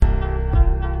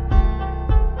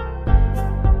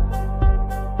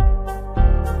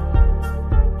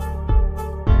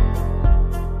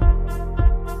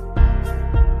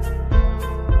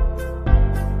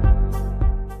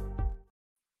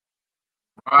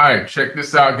right, check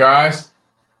this out, guys.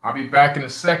 I'll be back in a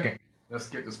second. Let's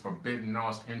get this Forbidden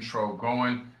Knowledge intro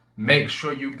going. Make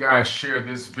sure you guys share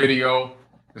this video.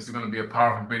 This is going to be a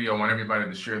powerful video. I want everybody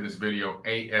to share this video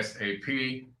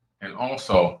ASAP. And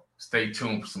also, stay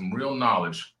tuned for some real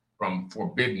knowledge from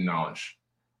Forbidden Knowledge,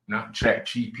 not Chat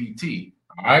GPT.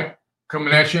 All right?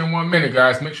 Coming at you in 1 minute,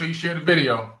 guys. Make sure you share the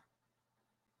video.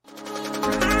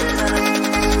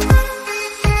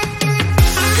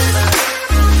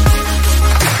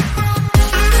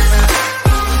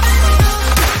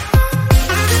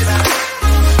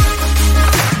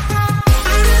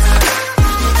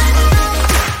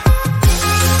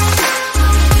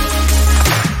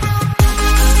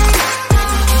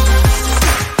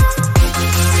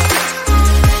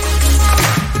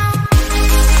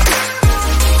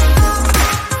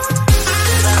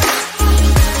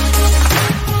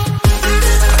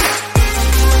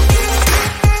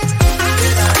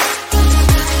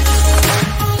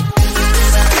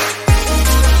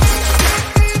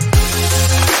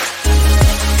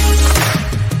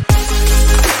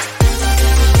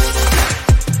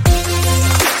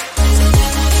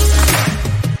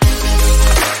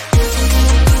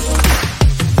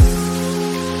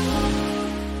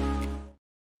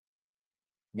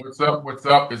 What's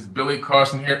up? It's Billy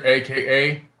Carson here,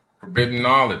 aka Forbidden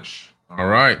Knowledge. All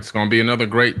right, it's going to be another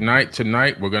great night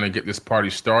tonight. We're going to get this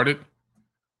party started.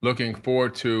 Looking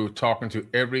forward to talking to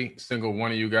every single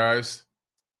one of you guys.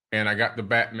 And I got the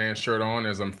Batman shirt on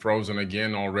as I'm frozen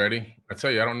again already. I tell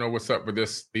you, I don't know what's up with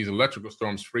this. These electrical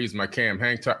storms freeze my cam.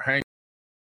 Hang.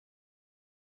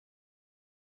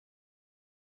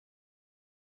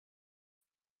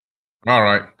 All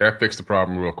right, that fixed the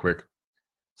problem real quick.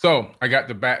 So I got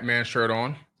the Batman shirt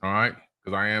on, all right,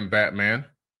 because I am Batman.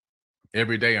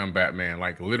 Every day I'm Batman,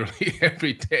 like literally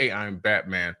every day I'm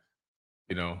Batman.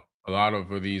 You know, a lot of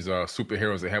these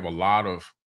superheroes, they have a lot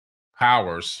of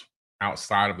powers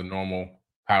outside of the normal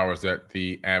powers that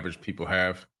the average people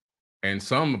have. And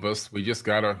some of us, we just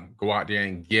got to go out there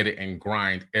and get it and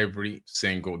grind every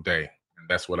single day. And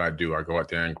that's what I do. I go out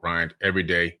there and grind every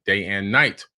day, day and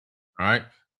night, all right?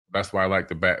 That's why I like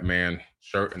the Batman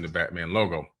shirt and the Batman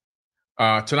logo.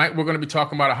 Tonight, we're going to be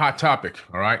talking about a hot topic.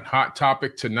 All right. Hot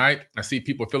topic tonight. I see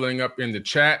people filling up in the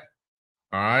chat.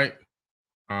 All right.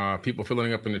 People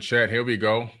filling up in the chat. Here we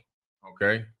go.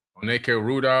 Okay. Oneke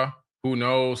Ruda. Who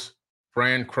knows?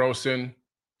 Fran Croson.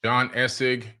 John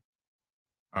Essig.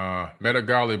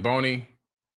 Metagali Boni.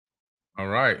 All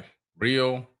right.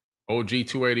 Real. OG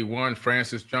 281.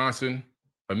 Francis Johnson.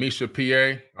 Amisha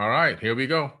PA. All right. Here we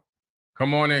go.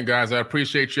 Come on in, guys. I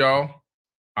appreciate y'all.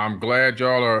 I'm glad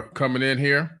y'all are coming in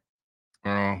here.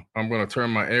 I'm going to turn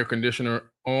my air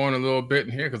conditioner on a little bit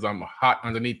in here because I'm hot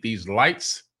underneath these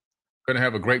lights. Going to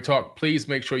have a great talk. Please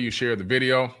make sure you share the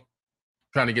video.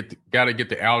 Trying to got to get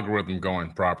the algorithm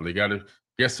going properly. Got to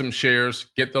get some shares,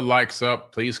 get the likes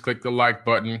up. Please click the like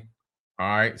button. All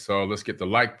right. So let's get the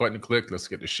like button clicked. Let's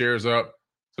get the shares up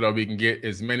so that we can get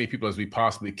as many people as we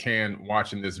possibly can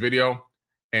watching this video.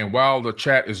 And while the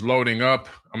chat is loading up,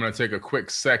 I'm going to take a quick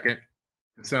second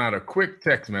to send out a quick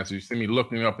text message. You see me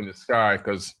looking up in the sky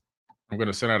because I'm going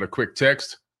to send out a quick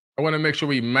text. I want to make sure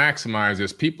we maximize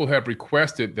this. People have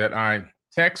requested that I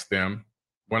text them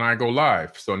when I go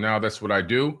live. So now that's what I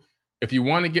do. If you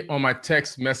want to get on my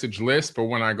text message list for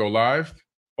when I go live,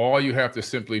 all you have to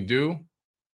simply do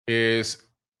is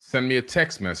send me a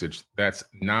text message. That's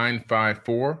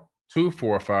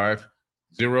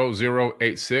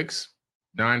 954-245-0086.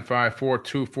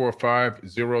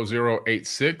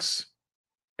 954-245-0086.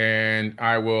 And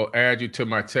I will add you to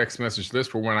my text message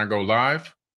list for when I go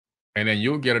live. And then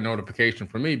you'll get a notification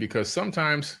from me because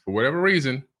sometimes, for whatever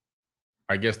reason,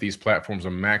 I guess these platforms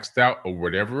are maxed out or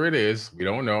whatever it is. We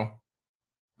don't know.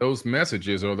 Those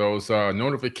messages or those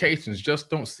notifications just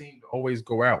don't seem to always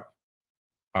go out.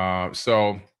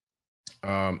 So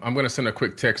I'm going to send a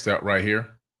quick text out right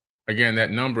here. Again, that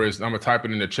number is, I'm going to type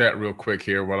it in the chat real quick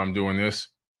here while I'm doing this.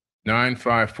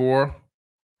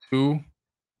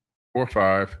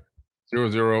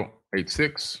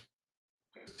 954-245-0086.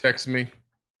 Text me.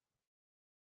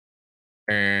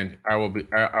 And I will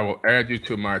add you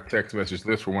to my text message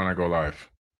list for when I go live.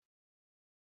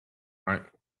 All right,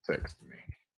 text me.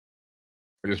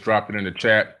 I just dropped it in the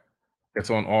chat.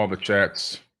 It's on all the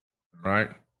chats. All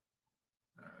right.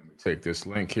 Let me take this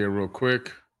link here real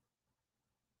quick.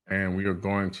 And we are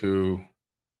going to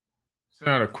send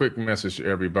out a quick message to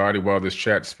everybody while this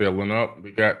chat's filling up.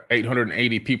 We got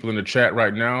 880 people in the chat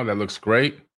right now. That looks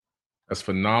great. That's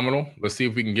phenomenal. Let's see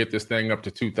if we can get this thing up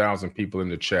to 2,000 people in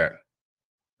the chat.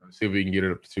 Let's see if we can get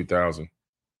it up to 2,000.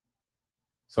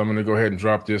 So I'm going to go ahead and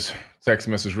drop this text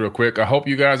message real quick. I hope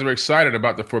you guys are excited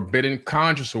about the Forbidden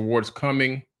Conscious Awards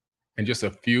coming in just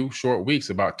a few short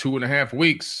weeks, about 2.5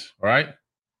 weeks. All right.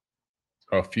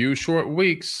 A few short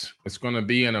weeks. It's going to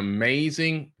be an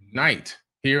amazing night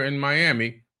here in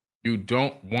Miami. You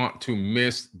don't want to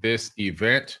miss this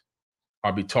event.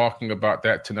 I'll be talking about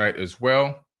that tonight as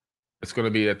well. It's going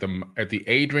to be at the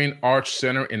Adrian Arch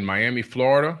Center in Miami,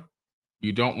 Florida.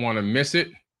 You don't want to miss it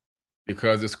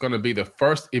because it's going to be the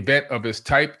first event of its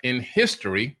type in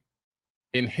history.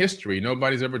 In history,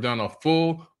 nobody's ever done a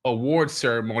full award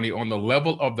ceremony on the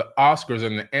level of the Oscars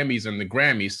and the Emmys and the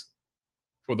Grammys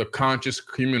for the conscious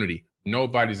community.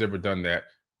 Nobody's ever done that.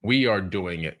 We are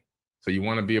doing it. So you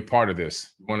want to be a part of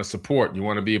this. You want to support. You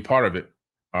want to be a part of it.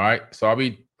 All right. So I'll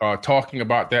be talking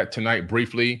about that tonight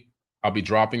briefly. I'll be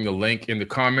dropping the link in the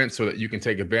comments so that you can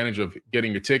take advantage of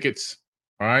getting your tickets.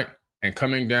 All right. And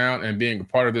coming down and being a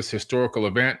part of this historical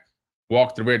event.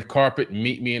 Walk the red carpet,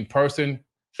 meet me in person,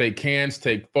 shake hands,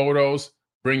 take photos,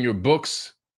 bring your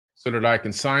books so that I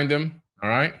can sign them. All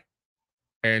right.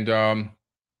 And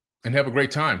have a great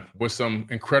time with some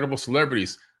incredible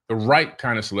celebrities, the right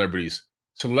kind of celebrities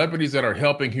that are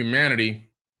helping humanity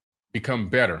become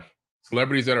better,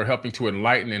 celebrities that are helping to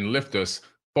enlighten and lift us,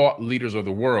 thought leaders of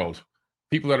the world,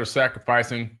 people that are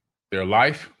sacrificing their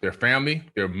life, their family,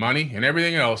 their money, and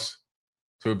everything else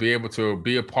to be able to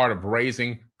be a part of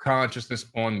raising consciousness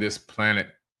on this planet.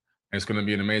 And it's going to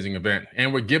be an amazing event.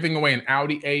 And we're giving away an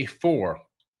Audi A4,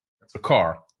 that's a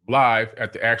car, live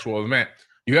at the actual event.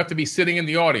 You have to be sitting in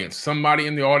the audience. Somebody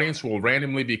in the audience will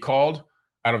randomly be called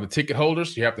out of the ticket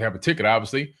holders. You have to have a ticket,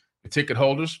 obviously. The ticket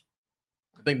holders,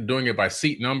 I think they're doing it by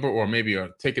seat number or maybe a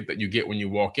ticket that you get when you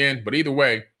walk in. But either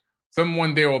way,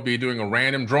 someone there will be doing a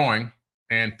random drawing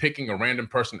and picking a random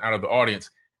person out of the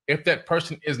audience. If that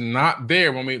person is not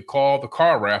there when we call the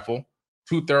car raffle,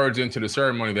 2/3 into the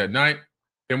ceremony that night,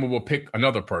 then we will pick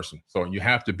another person. So you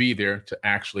have to be there to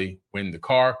actually win the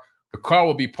car. The car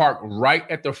will be parked right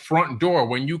at the front door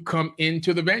when you come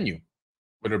into the venue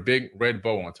with a big red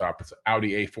bow on top. It's an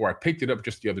Audi A4. I picked it up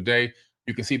just the other day.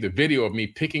 You can see the video of me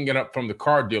picking it up from the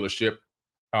car dealership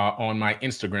on my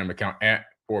Instagram account at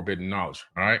Forbidden Knowledge.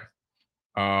 All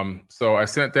right. So I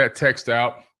sent that text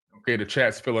out. Okay, the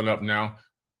chat's filling up now.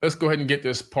 Let's go ahead and get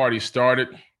this party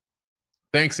started.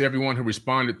 Thanks to everyone who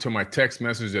responded to my text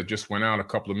message that just went out a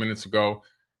couple of minutes ago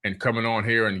and coming on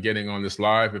here and getting on this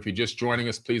live. If you're just joining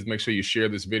us, please make sure you share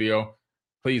this video.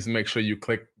 Please make sure you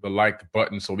click the like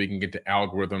button so we can get the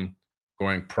algorithm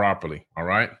going properly. All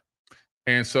right.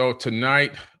 And so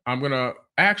tonight, I'm going to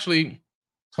actually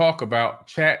talk about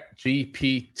Chat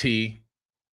GPT.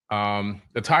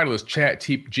 The title is Chat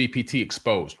GPT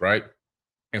Exposed, right?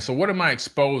 And so what am I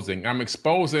exposing? I'm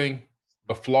exposing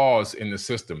the flaws in the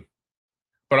system.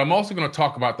 But I'm also going to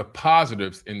talk about the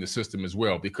positives in the system as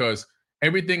well, because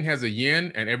everything has a yin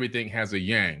and everything has a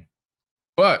yang.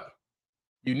 But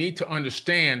you need to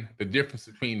understand the difference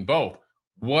between both.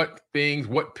 What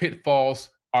pitfalls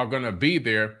are going to be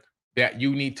there that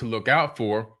you need to look out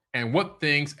for, and what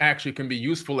things actually can be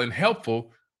useful and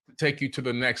helpful to take you to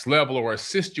the next level or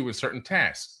assist you in certain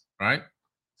tasks, right?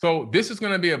 So this is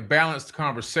going to be a balanced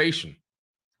conversation,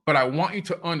 but I want you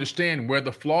to understand where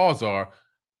the flaws are,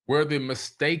 where the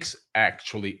mistakes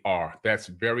actually are. That's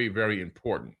very, very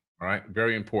important. All right.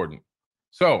 Very important.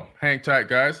 So hang tight,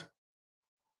 guys.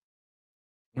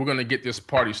 We're going to get this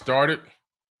party started.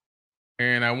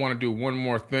 And I want to do one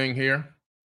more thing here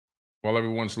while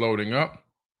everyone's loading up.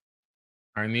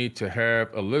 I need to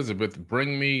have Elizabeth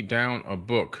bring me down a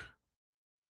book.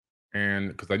 And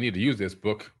because I need to use this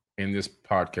book in this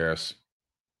podcast.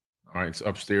 All right. It's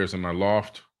upstairs in my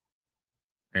loft.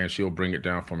 And she'll bring it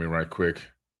down for me right quick.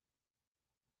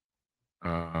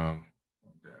 All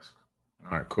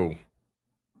right, cool.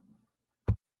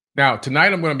 Now,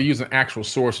 tonight I'm going to be using actual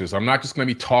sources. I'm not just going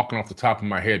to be talking off the top of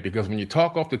my head, because when you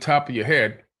talk off the top of your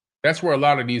head, that's where a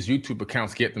lot of these YouTube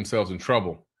accounts get themselves in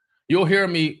trouble. You'll hear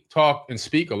me talk and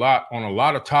speak a lot on a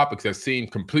lot of topics that seem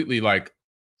completely like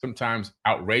sometimes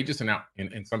outrageous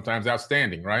and sometimes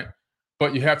outstanding, right?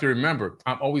 But you have to remember,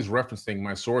 I'm always referencing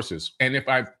my sources. And if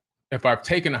I've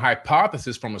taken a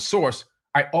hypothesis from a source,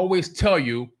 I always tell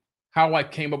you how I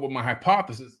came up with my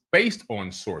hypothesis based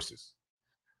on sources.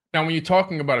 Now, when you're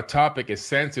talking about a topic as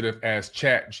sensitive as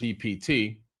Chat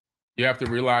GPT, you have to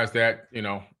realize that,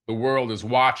 the world is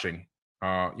watching,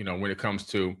 when it comes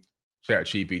to Chat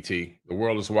GPT. The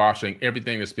world is watching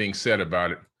everything that's being said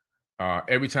about it.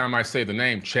 Every time I say the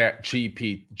name Chat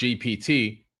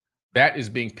GPT, that is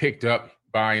being picked up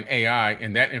by an AI,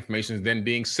 and that information is then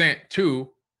being sent to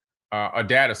a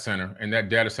data center, and that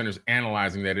data center is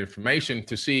analyzing that information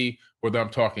to see whether I'm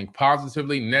talking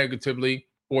positively, negatively,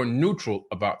 or neutral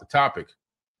about the topic.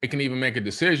 It can even make a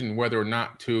decision whether or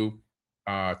not to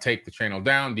take the channel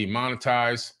down,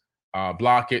 demonetize,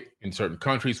 block it in certain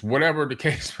countries, whatever the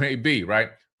case may be, right?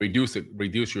 Reduce it,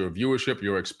 reduce your viewership,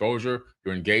 your exposure,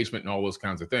 your engagement, and all those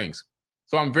kinds of things.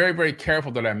 So I'm very, very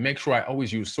careful that I make sure I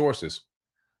always use sources.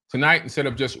 Tonight, instead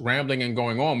of just rambling and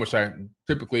going on, which I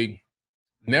typically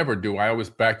never do, I always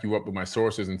back you up with my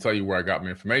sources and tell you where I got my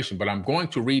information. But I'm going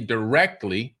to read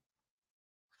directly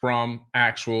from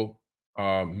actual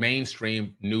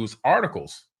mainstream news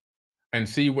articles and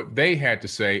see what they had to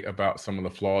say about some of the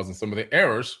flaws and some of the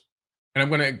errors. And I'm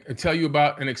going to tell you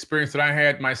about an experience that I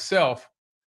had myself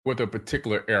with a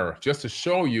particular error, just to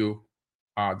show you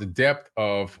the depth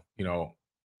of,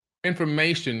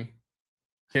 information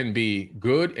can be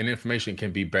good and information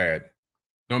can be bad,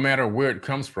 no matter where it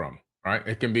comes from, right?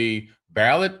 It can be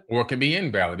valid or it can be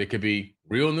invalid. It could be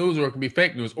real news or it can be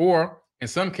fake news, or in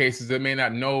some cases, they may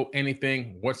not know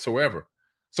anything whatsoever.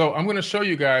 So I'm going to show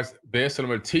you guys this, and I'm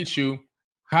going to teach you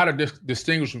how to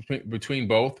distinguish between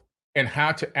both and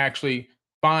how to actually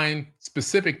find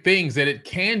specific things that it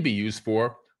can be used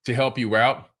for to help you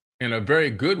out in a very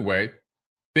good way,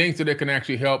 things that it can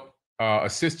actually help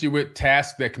assist you with,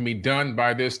 tasks that can be done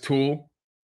by this tool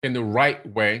in the right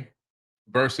way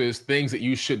versus things that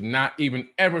you should not even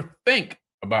ever think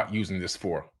about using this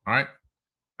for. All right.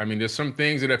 I mean, there's some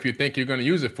things that if you think you're going to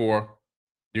use it for,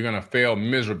 you're going to fail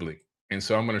miserably. And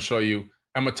so I'm going to show you,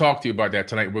 I'm going to talk to you about that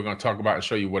tonight. We're going to talk about and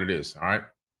show you what it is. All right.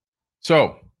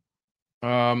 So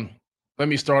let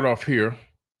me start off here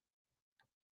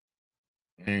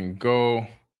and go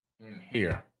in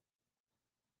here.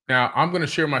 Now, I'm going to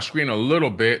share my screen a little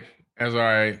bit as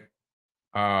I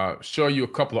show you a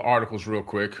couple of articles real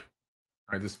quick.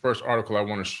 All right, this first article I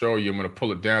want to show you, I'm going to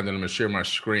pull it down, then I'm going to share my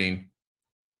screen.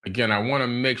 Again, I want to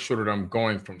make sure that I'm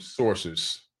going from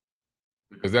sources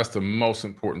because that's the most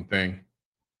important thing.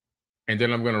 And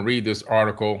then I'm going to read this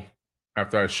article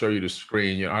after I show you the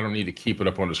screen. I don't need to keep it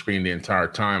up on the screen the entire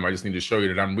time. I just need to show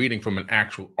you that I'm reading from an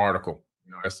actual article.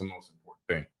 That's the most important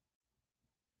thing.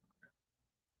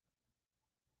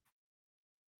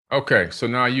 Okay, so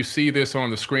now you see this on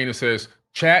the screen. It says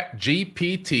Chat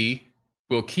GPT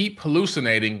will keep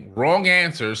hallucinating wrong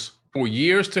answers for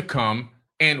years to come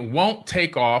and won't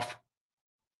take off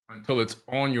until it's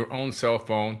on your own cell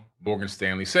phone, Morgan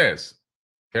Stanley says.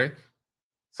 Okay,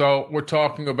 so we're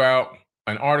talking about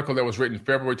an article that was written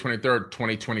February 23rd,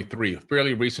 2023, a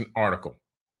fairly recent article.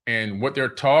 And what they're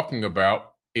talking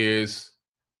about is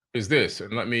this.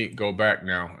 And let me go back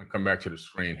now and come back to the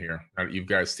screen here. Now that you've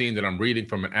guys seen that I'm reading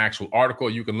from an actual article,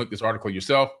 you can look this article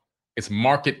yourself. It's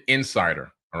Market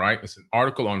Insider. All right. It's an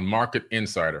article on Market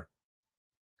Insider.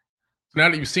 So now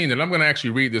that you've seen it, I'm going to actually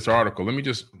read this article. Let me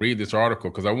just read this article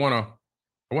because I want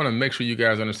to make sure you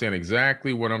guys understand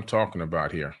exactly what I'm talking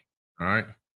about here. All right.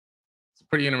 It's a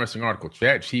pretty interesting article.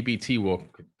 Chat GPT will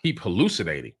keep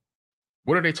hallucinating.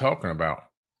 What are they talking about?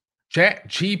 Chat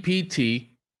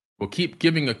GPT will keep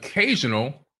giving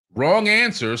occasional wrong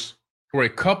answers for a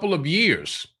couple of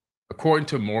years, according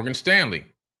to Morgan Stanley.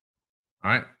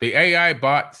 All right. The AI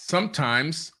bot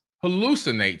sometimes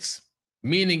hallucinates,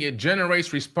 meaning it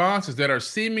generates responses that are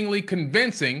seemingly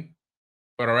convincing,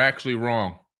 but are actually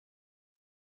wrong,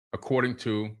 according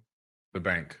to the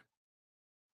bank.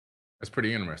 That's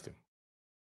pretty interesting.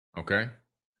 Okay.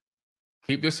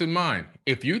 Keep this in mind.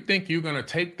 If you think you're going to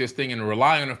take this thing and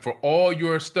rely on it for all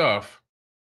your stuff,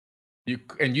 you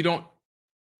don't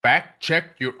fact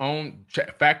check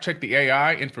the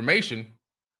AI information,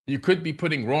 you could be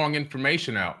putting wrong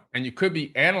information out, and you could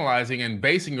be analyzing and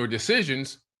basing your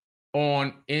decisions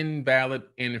on invalid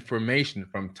information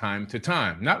from time to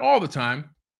time. Not all the time,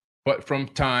 but from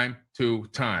time to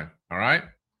time. All right.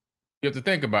 You have to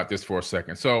think about this for a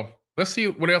second. So let's see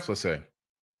what else I say.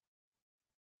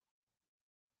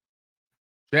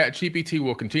 ChatGPT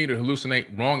will continue to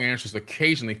hallucinate wrong answers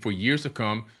occasionally for years to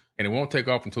come, and it won't take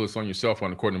off until it's on your cell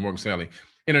phone, according to Morgan Stanley.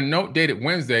 In a note dated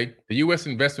Wednesday, the U.S.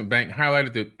 investment bank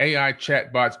highlighted the AI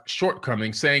chatbot's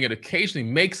shortcomings, saying it occasionally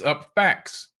makes up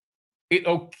facts. It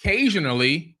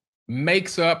occasionally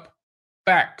makes up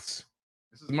facts.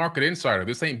 This is Market Insider.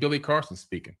 This ain't Billy Carson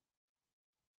speaking.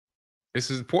 This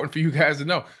is important for you guys to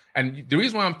know. And the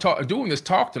reason why I'm doing this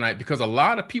talk tonight, because a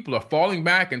lot of people are falling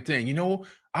back and saying,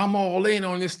 I'm all in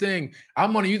on this thing.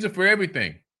 I'm going to use it for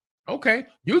everything. Okay,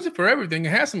 use it for everything.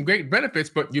 It has some great benefits,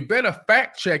 but you better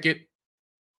fact check it.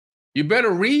 You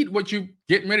better read what you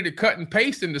getting ready to cut and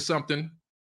paste into something.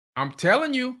 I'm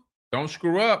telling you, don't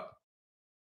screw up.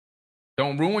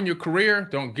 Don't ruin your career.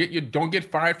 Don't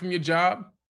get fired from your job.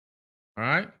 All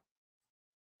right.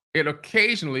 It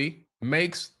occasionally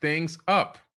makes things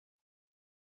up.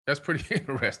 That's pretty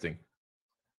interesting.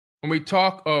 When we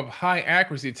talk of high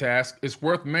accuracy tasks, it's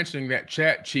worth mentioning that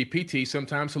Chat GPT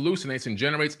sometimes hallucinates and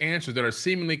generates answers that are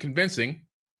seemingly convincing,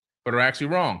 but are actually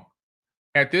wrong.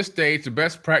 At this stage, the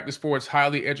best practice for its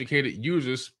highly educated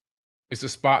users is to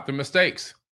spot the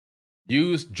mistakes.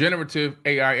 Use generative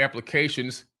AI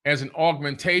applications as an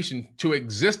augmentation to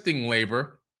existing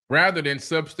labor rather than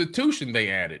substitution, they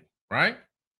added, right?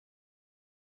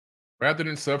 Rather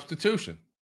than substitution.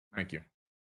 Thank you.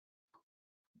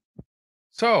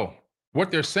 So, what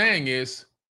they're saying is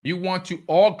you want to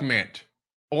augment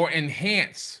or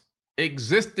enhance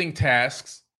existing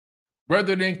tasks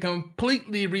rather than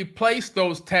completely replace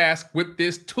those tasks with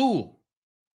this tool.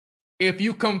 If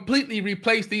you completely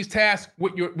replace these tasks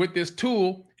with this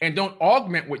tool and don't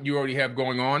augment what you already have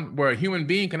going on, where a human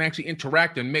being can actually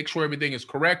interact and make sure everything is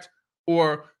correct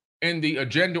or in the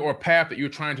agenda or path that you're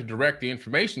trying to direct the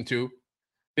information to,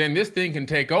 then this thing can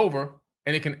take over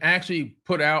and it can actually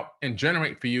put out and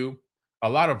generate for you a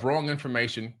lot of wrong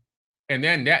information. And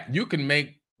then that you can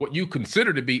make what you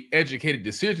consider to be educated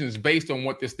decisions based on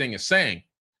what this thing is saying.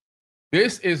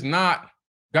 This is not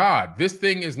God. This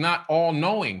thing is not all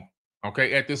knowing,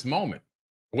 okay, at this moment.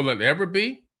 Will it ever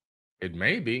be? It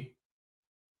may be.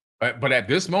 But at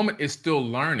this moment, it's still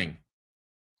learning.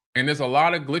 And there's a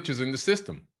lot of glitches in the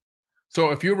system.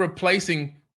 So if you're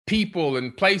replacing people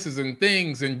and places and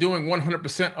things and doing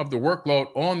 100% of the workload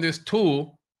on this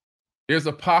tool, there's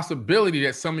a possibility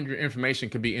that some of your information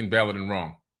could be invalid and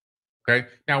wrong. Okay.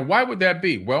 Now, why would that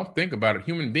be? Well, think about it.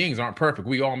 Human beings aren't perfect.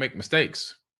 We all make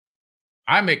mistakes.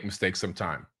 I make mistakes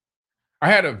sometimes. I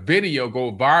had a video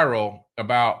go viral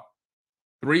about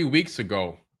 3 weeks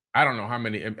ago. I don't know how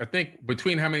many, I think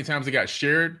between how many times it got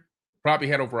shared, probably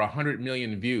had over 100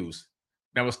 million views.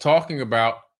 And I was talking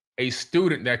about a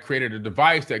student that created a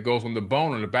device that goes on the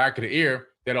bone in the back of the ear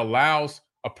that allows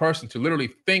a person to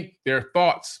literally think their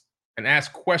thoughts and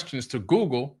ask questions to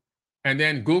Google. And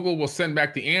then Google will send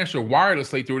back the answer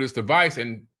wirelessly through this device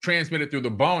and transmit it through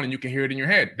the bone, and you can hear it in your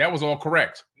head. That was all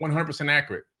correct, 100%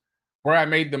 accurate. Where I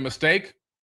made the mistake,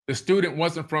 the student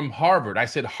wasn't from Harvard. I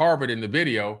said Harvard in the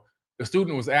video. The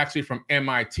student was actually from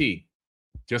MIT.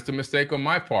 Just a mistake on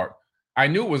my part. I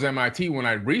knew it was MIT when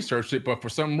I researched it, but for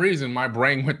some reason my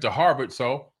brain went to Harvard,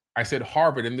 so I said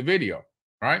Harvard in the video,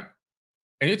 right?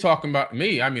 And you're talking about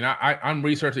me. I mean, I'm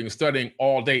researching and studying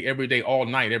all day, every day, all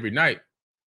night, every night.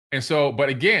 And so, but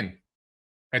again,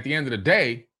 at the end of the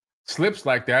day, slips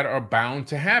like that are bound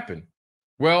to happen.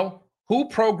 Well, who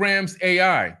programs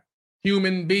AI?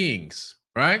 Human beings,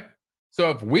 right? So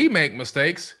if we make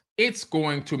mistakes, it's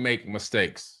going to make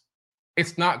mistakes.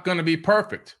 It's not going to be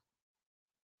perfect.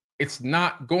 It's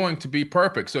not going to be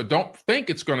perfect. So don't think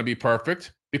it's going to be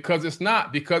perfect because it's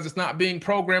not being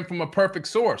programmed from a perfect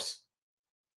source.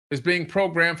 It's being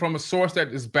programmed from a source that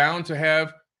is bound to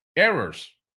have errors.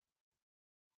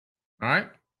 All right.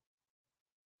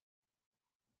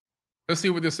 Let's see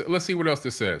what else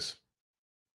this says.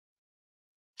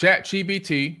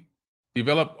 ChatGPT,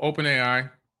 developed OpenAI,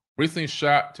 recently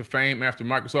shot to fame after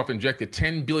Microsoft injected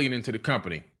 $10 billion into the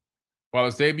company. While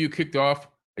its debut kicked off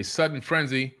a sudden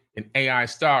frenzy in AI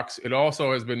stocks, it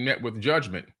also has been met with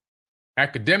judgment.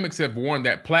 Academics have warned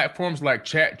that platforms like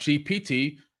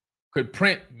ChatGPT could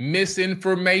print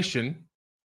misinformation.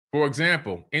 For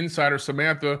example, insider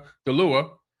Samantha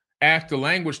DeLua asked the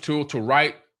language tool to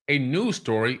write a news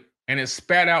story, and it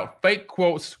spat out fake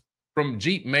quotes from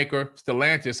Jeep maker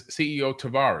Stellantis CEO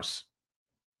Tavares.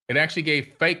 It actually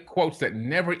gave fake quotes that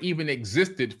never even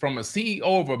existed from a CEO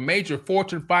of a major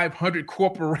Fortune 500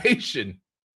 corporation.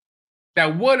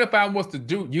 Now, what if I was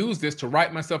to use this to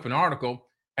write myself an article,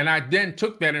 and I then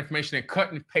took that information and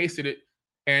cut and pasted it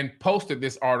and posted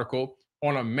this article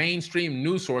on a mainstream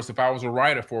news source if I was a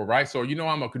writer for it, right? So,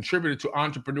 I'm a contributor to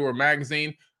Entrepreneur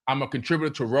Magazine. I'm a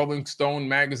contributor to Rolling Stone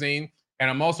Magazine, and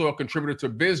I'm also a contributor to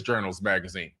Biz Journals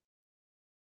Magazine.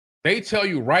 They tell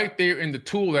you right there in the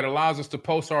tool that allows us to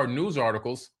post our news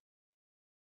articles,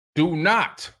 do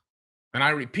not, and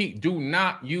I repeat, do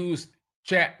not use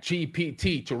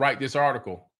ChatGPT to write this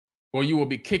article, or you will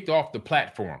be kicked off the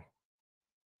platform.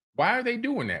 Why are they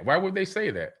doing that? Why would they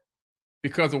say that?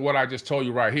 Because of what I just told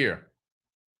you right here.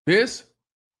 This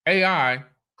AI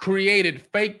created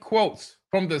fake quotes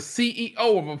from the CEO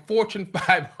of a Fortune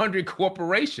 500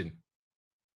 corporation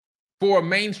for a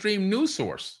mainstream news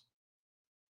source.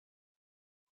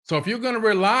 So if you're going to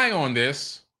rely on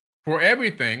this for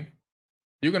everything,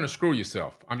 you're going to screw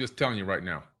yourself. I'm just telling you right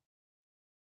now.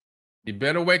 You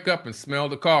better wake up and smell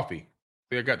the coffee.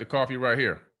 See, I got the coffee right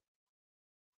here.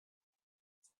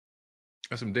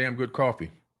 That's some damn good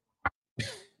coffee.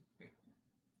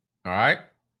 All right.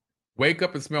 Wake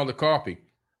up and smell the coffee.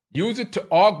 Use it to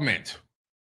augment,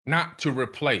 not to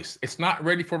replace. It's not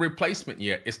ready for replacement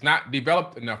yet. It's not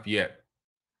developed enough yet.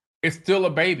 It's still a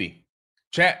baby.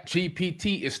 Chat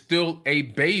GPT is still a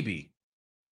baby.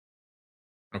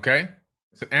 Okay.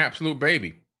 It's an absolute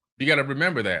baby. You got to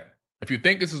remember that. If you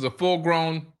think this is a full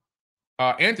grown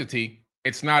entity,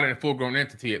 it's not a full grown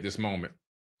entity at this moment.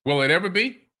 Will it ever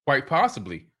be? Quite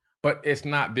possibly, but it's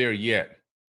not there yet.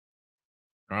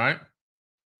 All right.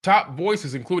 Top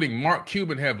voices, including Mark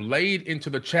Cuban, have laid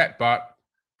into the chatbot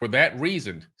for that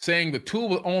reason, saying the tool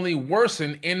will only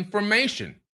worsen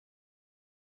information.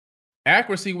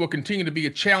 Accuracy will continue to be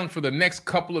a challenge for the next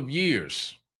couple of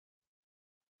years,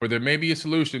 but there may be a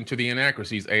solution to the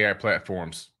inaccuracies AI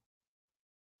platforms.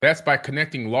 That's by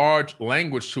connecting large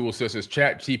language tools such as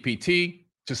ChatGPT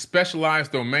to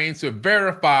specialized domains to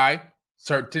verify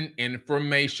certain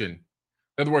information.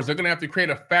 In other words, they're going to have to create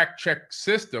a fact check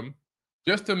system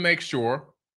just to make sure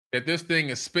that this thing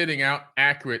is spitting out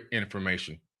accurate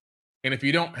information. And if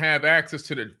you don't have access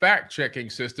to the fact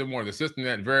checking system or the system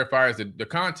that verifies the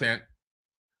content,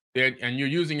 then, and you're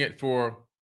using it for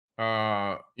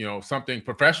something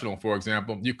professional, for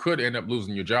example, you could end up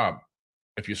losing your job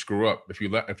if you screw up, if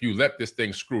you let this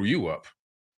thing screw you up.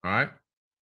 All right.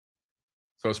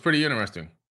 So it's pretty interesting.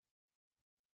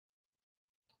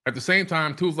 At the same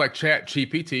time, tools like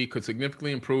ChatGPT could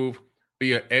significantly improve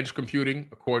via edge computing,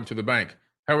 according to the bank.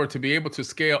 However, to be able to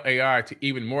scale AI to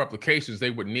even more applications,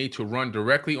 they would need to run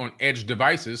directly on edge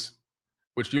devices,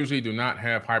 which usually do not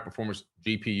have high performance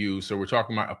GPUs. So we're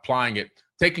talking about applying it,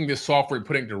 taking this software and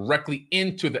putting it directly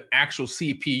into the actual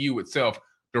CPU itself,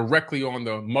 directly on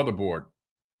the motherboard,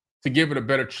 to give it a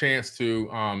better chance to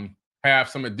have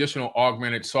some additional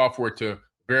augmented software to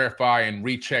verify and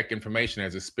recheck information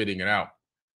as it's spitting it out.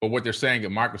 But what they're saying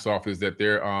at Microsoft is that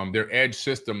their edge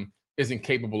system isn't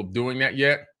capable of doing that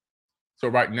yet. So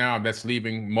right now, that's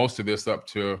leaving most of this up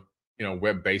to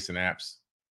web-based and apps.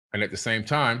 And at the same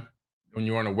time, when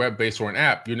you're on a web base or an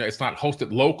app, it's not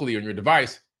hosted locally on your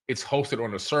device. It's hosted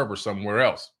on a server somewhere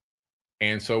else.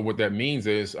 And so what that means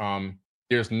is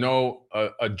there's no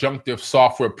adjunctive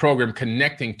software program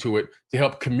connecting to it to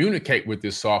help communicate with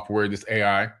this software, this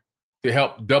AI, to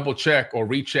help double check or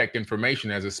recheck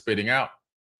information as it's spitting out.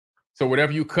 So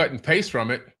whatever you cut and paste from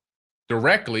it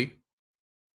directly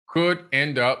could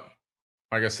end up,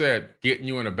 like I said, getting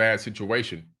you in a bad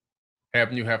situation,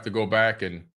 having you have to go back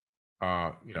and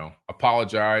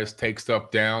apologize, take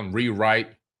stuff down,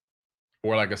 rewrite,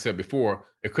 or like I said before,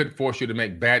 it could force you to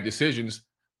make bad decisions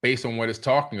based on what it's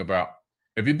talking about.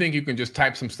 If you think you can just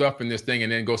type some stuff in this thing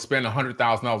and then go spend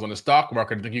 $100,000 on the stock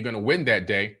market and think you're going to win that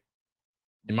day,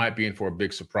 you might be in for a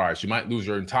big surprise. You might lose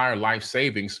your entire life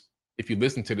savings if you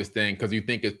listen to this thing because you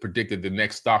think it's predicted the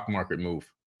next stock market move.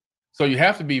 So you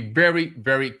have to be very,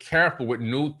 very careful with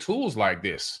new tools like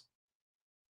this.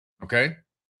 Okay?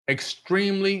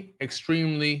 Extremely,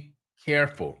 extremely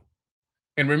careful.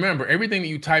 And remember, everything that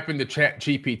you type into Chat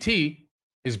GPT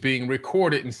is being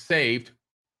recorded and saved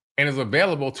and is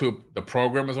available to the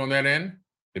programmers on that end,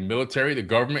 the military, the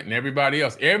government, and everybody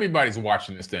else. Everybody's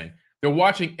watching this thing. They're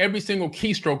watching every single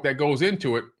keystroke that goes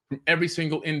into it from every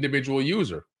single individual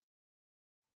user.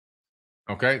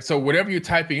 Okay, so whatever you're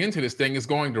typing into this thing is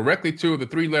going directly to the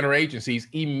 3-letter agencies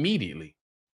immediately.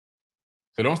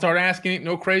 So don't start asking it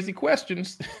no crazy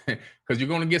questions because you're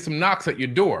going to get some knocks at your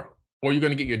door or you're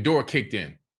going to get your door kicked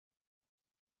in.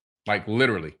 Like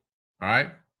literally, all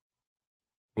right?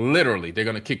 Literally, they're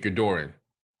going to kick your door in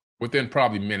within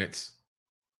probably minutes.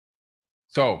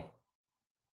 So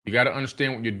you got to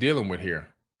understand what you're dealing with here.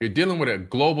 You're dealing with a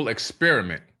global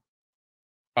experiment,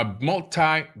 a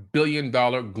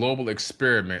multi-billion-dollar global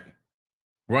experiment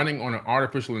running on an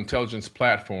artificial intelligence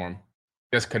platform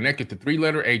that's connected to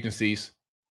 3-letter agencies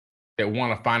that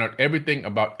want to find out everything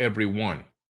about everyone.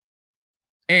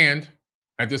 And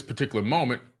at this particular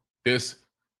moment, this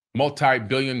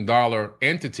multi-billion-dollar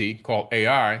entity called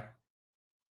AI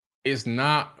is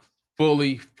not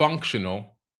fully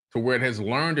functional to where it has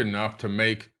learned enough to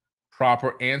make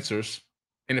proper answers.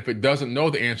 And if it doesn't know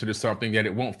the answer to something, that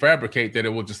it won't fabricate, that it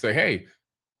will just say, hey,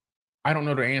 I don't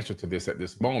know the answer to this at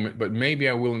this moment, but maybe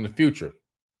I will in the future.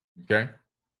 Okay.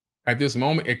 At this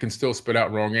moment, it can still spit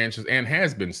out wrong answers and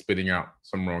has been spitting out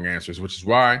some wrong answers, which is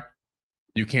why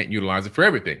you can't utilize it for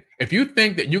everything. If you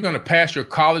think that you're going to pass your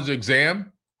college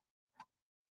exam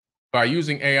by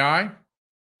using AI,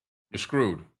 you're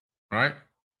screwed, right?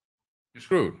 You're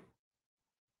screwed.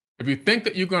 If you think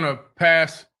that you're going to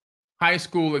pass high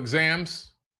school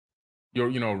exams,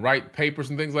 write papers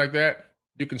and things like that,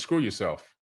 you can screw yourself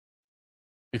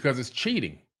because it's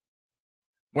cheating.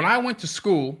 When I went to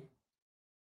school,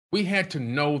 we had to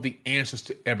know the answers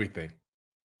to everything,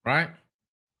 right?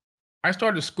 I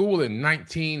started school in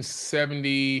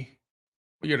 1970.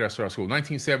 What year did I start school?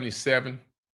 1977.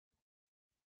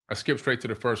 I skipped straight to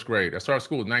the first grade. I started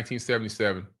school in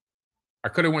 1977. I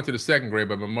could have went to the second grade,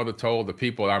 but my mother told the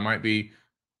people I might be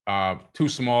too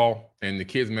small and the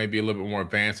kids may be a little bit more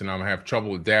advanced and I'm gonna have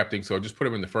trouble adapting. So I just put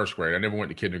them in the first grade. I never went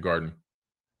to kindergarten,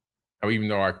 even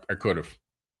though I could have.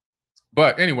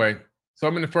 But anyway, so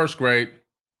I'm in the first grade.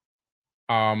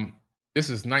 Um, this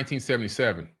is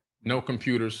 1977. No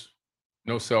computers,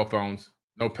 no cell phones,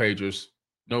 no pagers,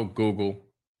 no Google,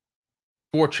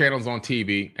 4 channels on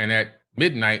TV. And at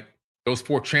midnight, those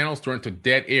 4 channels turned to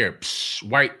dead air, psh,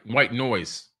 white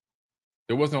noise.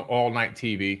 There was no all night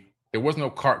TV. There was no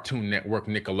Cartoon Network,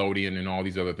 Nickelodeon, and all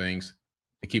these other things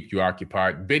to keep you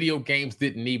occupied. Video games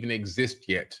didn't even exist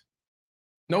yet.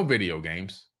 No video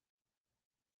games.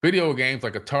 Video games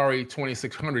like Atari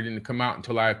 2600 didn't come out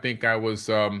until I think I was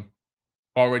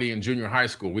already in junior high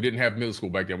school. We didn't have middle school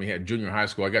back then. We had junior high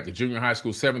school. I got to junior high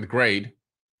school, 7th grade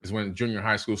is when junior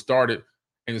high school started.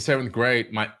 In the 7th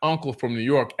grade, my uncle from New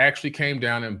York actually came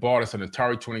down and bought us an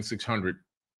Atari 2600.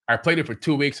 I played it for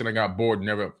 2 weeks and I got bored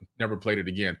and never played it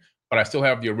again. But I still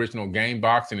have the original game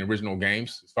box and the original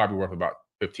games. It's probably worth about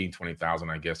 15, 20,000,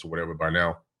 I guess, or whatever by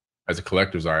now as a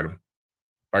collector's item.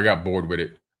 I got bored with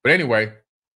it. But anyway,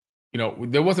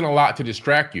 there wasn't a lot to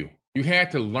distract you. You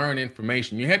had to learn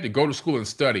information. You had to go to school and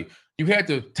study. You had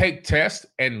to take tests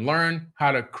and learn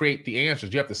how to create the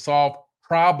answers. You have to solve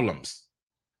problems.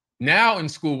 Now in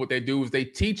school, what they do is they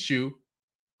teach you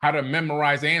how to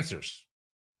memorize answers,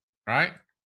 right?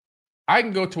 I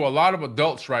can go to a lot of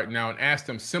adults right now and ask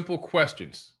them simple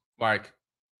questions like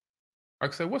I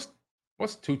say,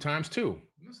 what's 2 times 2?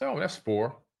 Say, oh, that's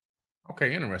 4.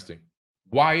 Okay, interesting.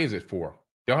 Why is it 4?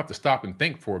 They'll have to stop and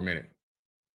think for a minute.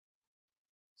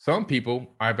 Some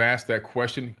people I've asked that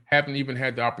question haven't even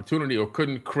had the opportunity or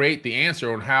couldn't create the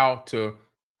answer on how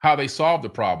they solve the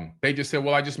problem. They just said,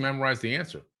 well, I just memorized the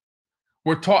answer.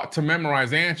 We're taught to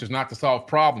memorize answers, not to solve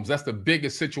problems. That's the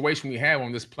biggest situation we have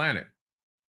on this planet.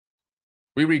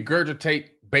 We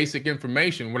regurgitate basic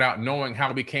information without knowing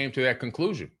how we came to that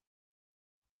conclusion.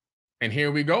 And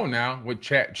here we go now with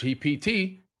Chat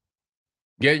GPT,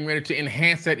 getting ready to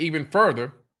enhance that even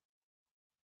further,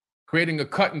 creating a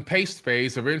cut and paste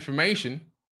phase of information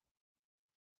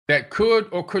that could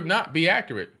or could not be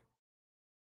accurate.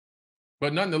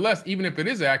 But nonetheless, even if it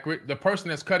is accurate, the person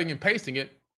that's cutting and pasting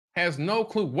it has no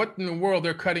clue what in the world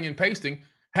they're cutting and pasting.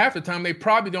 Half the time, they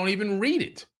probably don't even read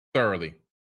it thoroughly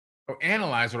or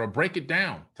analyze it or break it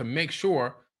down to make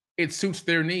sure it suits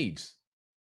their needs.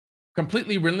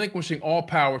 Completely relinquishing all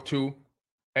power to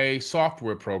a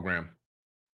software program.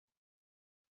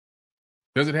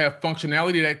 Does it have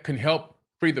functionality that can help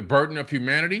free the burden of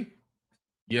humanity?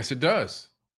 Yes, it does.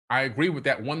 I agree with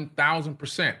that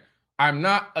 1000%. I'm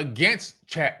not against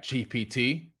Chat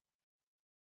GPT.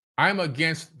 I'm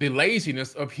against the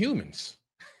laziness of humans.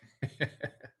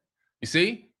 You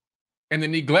see? And the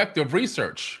neglect of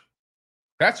research.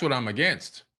 That's what I'm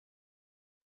against.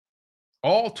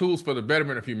 All tools for the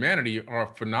betterment of humanity are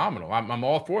phenomenal. I'm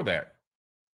all for that.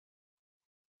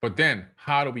 But then,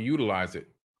 how do we utilize it?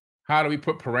 How do we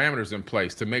put parameters in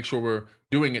place to make sure we're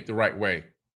doing it the right way?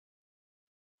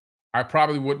 I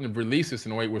probably wouldn't have released this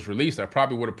in the way it was released. I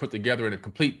probably would have put together a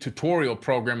complete tutorial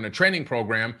program and a training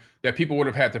program that people would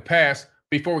have had to pass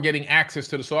before getting access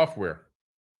to the software.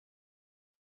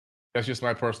 That's just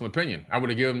my personal opinion. I would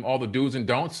have given them all the do's and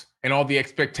don'ts and all the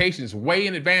expectations way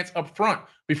in advance up front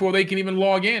before they can even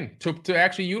log in to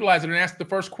actually utilize it and ask the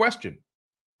first question.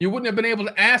 You wouldn't have been able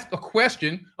to ask a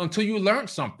question until you learned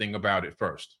something about it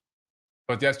first.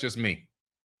 But that's just me.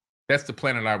 That's the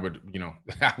planet I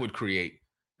would create.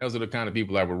 Those are the kind of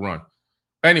people I would run.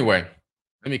 Anyway,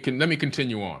 let me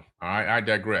continue on. All right, I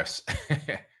digress.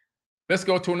 Let's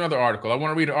go to another article. I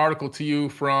want to read an article to you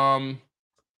from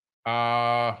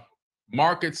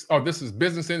markets. Oh, this is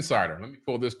Business Insider. Let me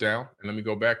pull this down and let me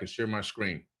go back and share my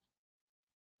screen.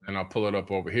 And I'll pull it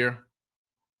up over here.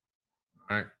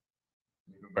 All right.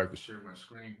 Let me go back to share my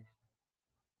screen.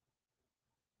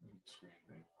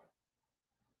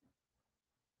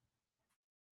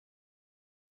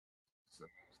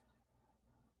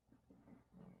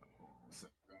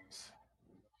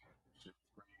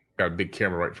 Got a big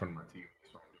camera right in front of my TV.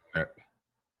 All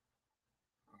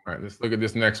right, let's look at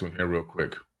this next one here real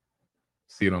quick.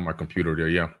 See it on my computer there,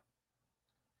 yeah.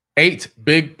 8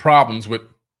 big problems with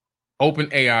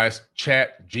OpenAI's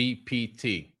Chat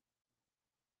GPT.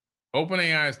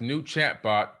 OpenAI's new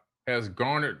chatbot has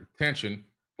garnered attention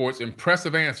for its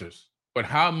impressive answers, but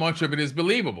how much of it is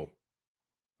believable?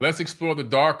 Let's explore the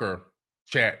darker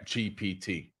Chat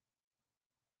GPT.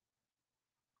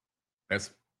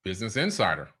 That's Business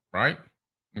Insider, right?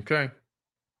 Okay.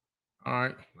 All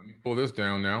right. Let me pull this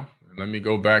down now. Let me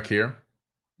go back here.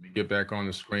 Let me get back on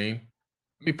the screen.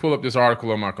 Let me pull up this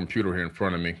article on my computer here in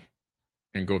front of me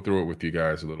and go through it with you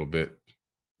guys a little bit.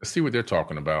 Let's see what they're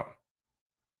talking about.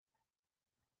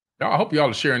 I hope y'all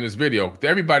are sharing this video.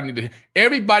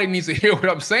 Everybody needs to hear what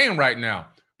I'm saying right now,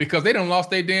 because they done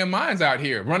lost their damn minds out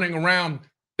here running around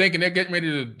thinking they're getting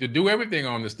ready to do everything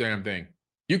on this damn thing.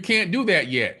 You can't do that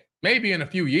yet. Maybe in a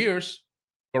few years,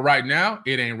 but right now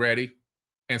it ain't ready.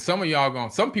 And some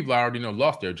people I already know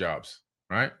lost their jobs,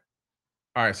 right?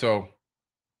 All right, so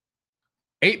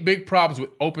 8 big problems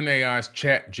with OpenAI's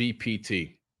Chat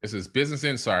GPT. This is Business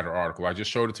Insider article. I just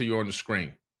showed it to you on the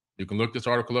screen. You can look this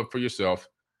article up for yourself.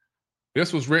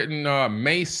 This was written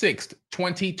May 6th,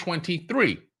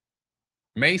 2023.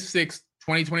 May 6th,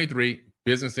 2023,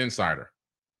 Business Insider.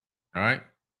 All right.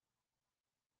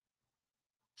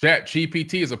 Chat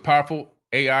GPT is a powerful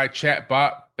AI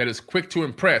chatbot that is quick to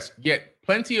impress, yet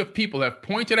plenty of people have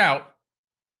pointed out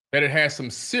that it has some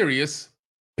serious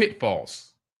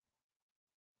pitfalls.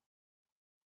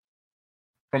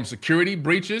 From security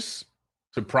breaches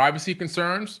to privacy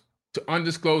concerns to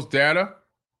undisclosed data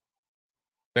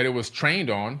that it was trained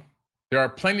on, there are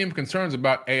plenty of concerns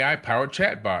about AI-powered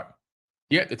chatbot.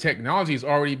 Yet the technology is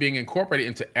already being incorporated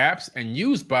into apps and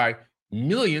used by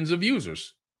millions of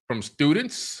users, from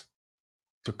students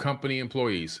to company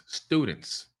employees.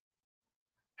 Students.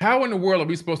 How in the world are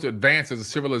we supposed to advance as a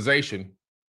civilization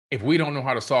if we don't know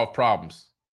how to solve problems?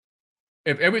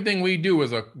 If everything we do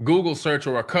is a Google search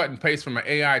or a cut and paste from an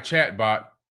AI chatbot,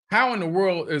 how in the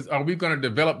world are we going to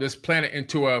develop this planet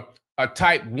into a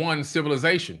type 1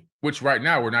 civilization, which right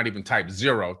now we're not even type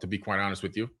 0, to be quite honest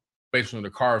with you, based on the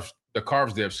Carves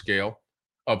scale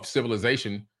of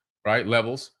civilization, right,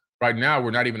 levels. Right now, we're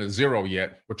not even a 0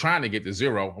 yet. We're trying to get to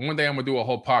 0. And one day I'm going to do a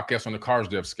whole podcast on the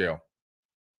Carves scale.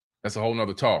 That's a whole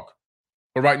nother talk.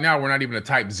 But right now, we're not even a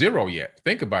type 0 yet.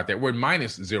 Think about that. We're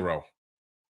 -0.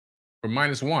 We're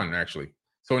 -1, actually.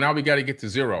 So now we got to get to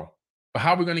 0. But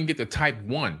how are we going to get to type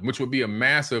 1, which would be a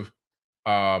massive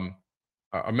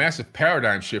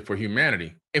paradigm shift for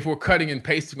humanity if we're cutting and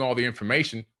pasting all the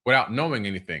information without knowing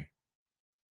anything?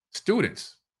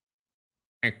 Students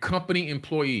and company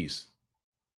employees.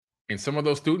 And some of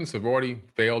those students have already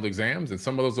failed exams, and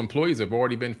some of those employees have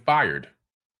already been fired.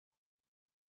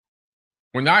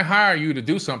 When I hire you to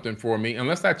do something for me,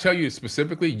 unless I tell you to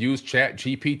specifically use Chat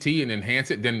GPT and enhance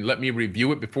it, then let me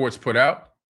review it before it's put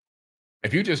out.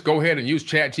 If you just go ahead and use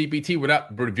Chat GPT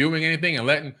without reviewing anything and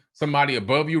letting somebody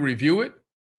above you review it,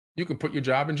 you can put your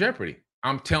job in jeopardy.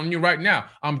 I'm telling you right now,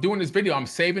 I'm doing this video, I'm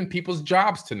saving people's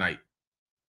jobs tonight.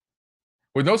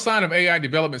 With no sign of AI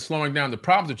development slowing down, the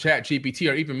problems of Chat GPT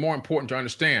are even more important to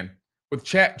understand. With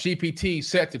Chat GPT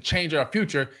set to change our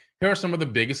future, here are some of the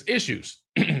biggest issues.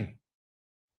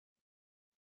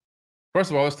 First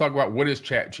of all, let's talk about what is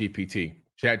Chat GPT.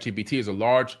 Chat GPT is a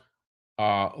large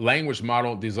language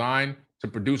model designed to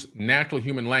produce natural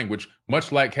human language,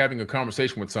 much like having a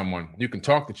conversation with someone. You can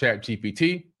talk to Chat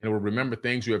GPT and it will remember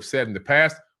things you have said in the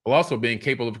past, while also being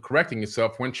capable of correcting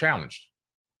itself when challenged.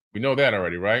 We know that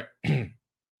already, right?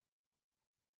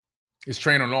 It's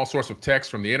trained on all sorts of text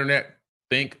from the internet,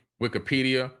 think,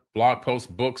 Wikipedia, blog posts,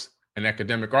 books, and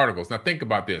academic articles. Now think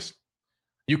about this.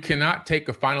 You cannot take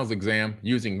a finals exam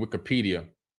using Wikipedia.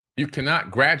 You cannot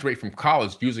graduate from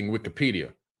college using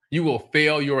Wikipedia. You will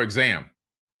fail your exam.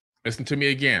 Listen to me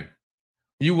again.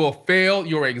 You will fail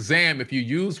your exam if you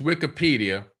use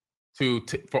Wikipedia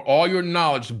for all your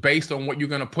knowledge based on what you're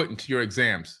going to put into your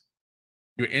exams.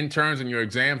 Your interns and your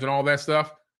exams and all that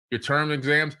stuff, your term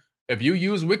exams. If you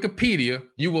use Wikipedia,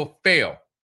 you will fail.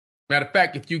 Matter of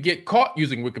fact, if you get caught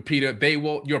using Wikipedia,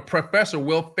 your professor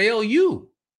will fail you.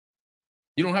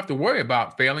 You don't have to worry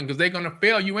about failing because they're going to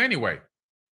fail you anyway.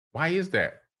 Why is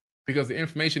that? Because the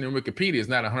information in Wikipedia is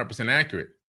not 100% accurate.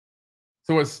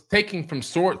 So it's taken from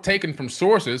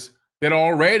sources that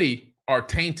already are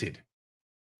tainted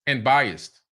and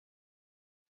biased.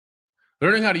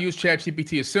 Learning how to use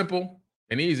ChatGPT is simple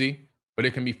and easy, but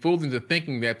it can be fooled into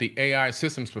thinking that the AI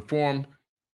systems perform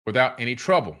without any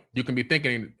trouble. You can be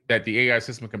thinking that the AI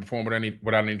system can perform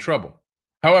without any trouble.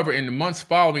 However, in the months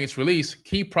following its release,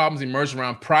 key problems emerged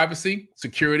around privacy,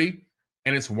 security,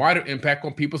 and its wider impact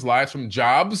on people's lives, from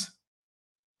jobs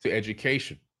to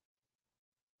education.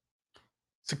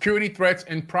 Security threats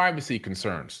and privacy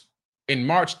concerns. In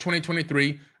March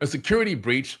 2023, a security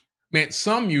breach meant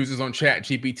some users on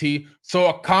ChatGPT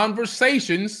saw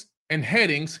conversations and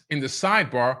headings in the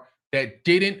sidebar that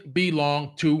didn't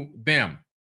belong to them.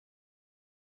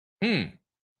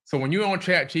 So when you're on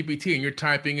Chat GPT and you're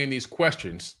typing in these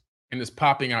questions and it's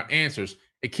popping out answers,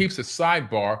 it keeps a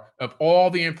sidebar of all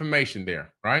the information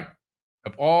there, right?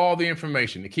 Of all the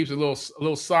information. It keeps a little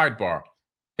sidebar.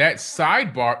 That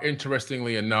sidebar,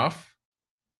 interestingly enough,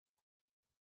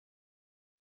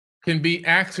 can be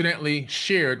accidentally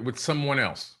shared with someone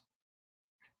else.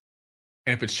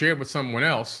 And if it's shared with someone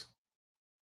else,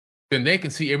 then they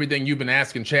can see everything you've been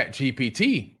asking Chat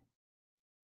GPT.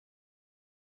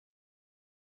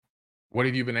 What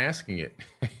have you been asking it?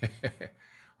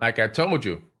 Like I told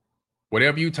you,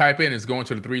 whatever you type in is going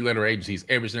to the three-letter agencies.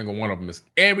 Every single one of them is.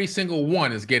 Every single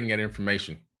one is getting that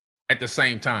information at the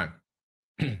same time.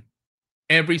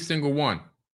 Every single one.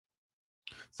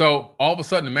 So all of a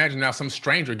sudden, imagine now some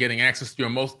stranger getting access to your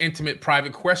most intimate,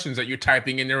 private questions that you're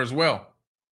typing in there as well.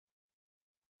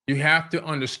 You have to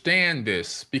understand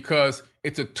this because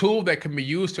it's a tool that can be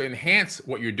used to enhance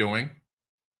what you're doing,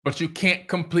 but you can't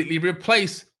completely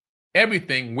replace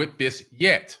everything with this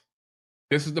yet.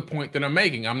 This is the point that I'm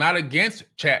making. I'm not against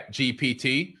Chat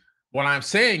GPT. What I'm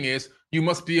saying is you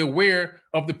must be aware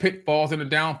of the pitfalls and the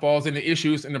downfalls and the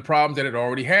issues and the problems that it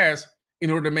already has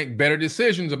in order to make better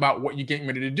decisions about what you're getting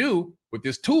ready to do with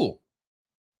this tool.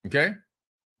 Okay?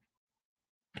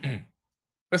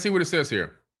 Let's see what it says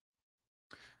here.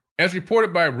 As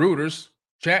reported by Reuters,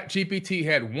 ChatGPT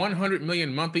had 100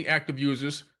 million monthly active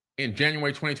users in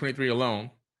January 2023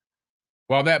 alone.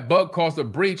 While that bug caused a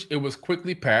breach, it was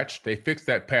quickly patched. They fixed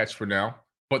that patch for now.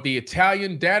 But the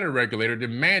Italian data regulator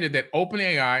demanded that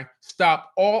OpenAI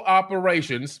stop all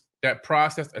operations that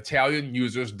processed Italian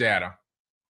users' data.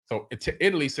 So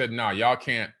Italy said, "No, y'all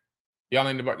can't. Y'all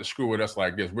ain't about to screw with us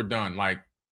like this. We're done. Like,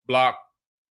 block.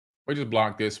 We just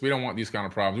block this. We don't want these kind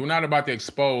of problems. We're not about to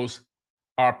expose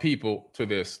our people to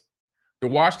this." The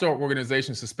watchdog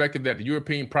organization suspected that the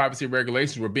European privacy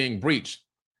regulations were being breached.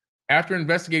 After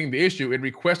investigating the issue, it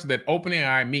requested that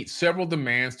OpenAI meet several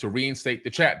demands to reinstate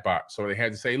the chatbot. So they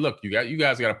had to say, "Look, you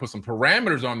guys got to put some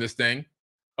parameters on this thing,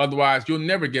 otherwise you'll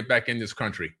never get back in this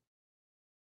country."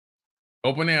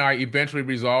 OpenAI eventually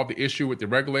resolved the issue with the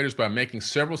regulators by making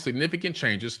several significant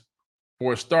changes.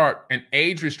 For a start, an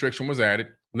age restriction was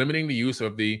added, limiting the use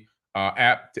of the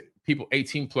app to people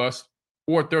 18 plus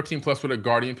or 13 plus with a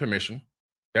guardian permission.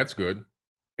 That's good.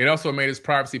 It also made its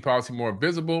privacy policy more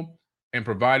visible and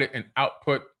provided an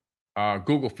output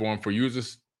Google form for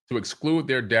users to exclude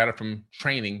their data from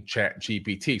training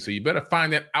ChatGPT. So you better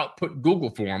find that output Google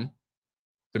form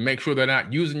to make sure they're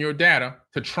not using your data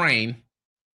to train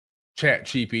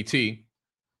ChatGPT,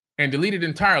 and delete it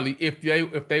entirely if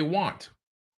they want.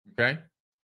 Okay,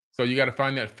 so you got to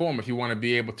find that form if you want to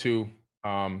be able to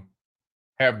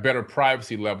have better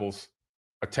privacy levels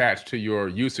attached to your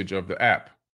usage of the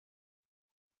app.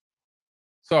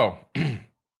 So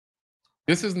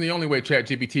this isn't the only way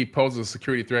ChatGPT poses a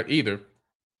security threat either.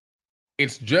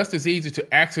 It's just as easy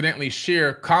to accidentally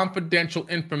share confidential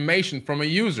information from a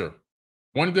user.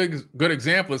 One good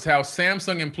example is how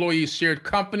Samsung employees shared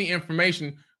company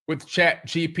information with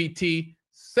ChatGPT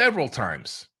several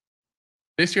times.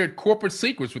 They shared corporate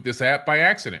secrets with this app by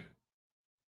accident.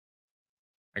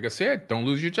 Like I said, don't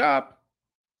lose your job.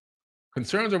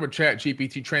 Concerns over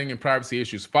ChatGPT training and privacy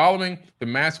issues. Following the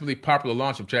massively popular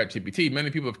launch of ChatGPT, many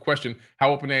people have questioned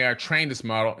how OpenAI trained this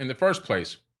model in the first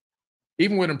place.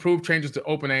 Even with improved changes to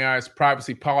OpenAI's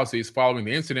privacy policies following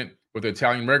the incident with the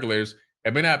Italian regulators,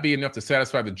 it may not be enough to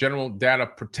satisfy the General Data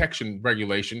Protection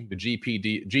Regulation, the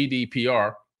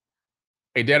GDPR,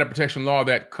 a data protection law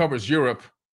that covers Europe,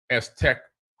 as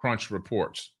TechCrunch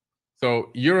reports.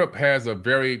 So Europe has a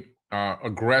very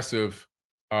aggressive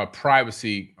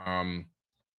privacy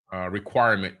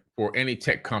requirement for any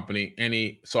tech company,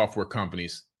 any software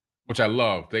companies, which I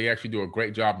love. They actually do a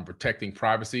great job in protecting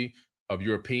privacy of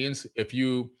Europeans. If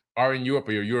you are in Europe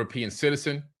or you're a European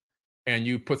citizen and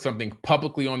you put something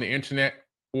publicly on the internet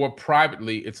or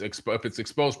privately, if it's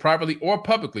exposed privately or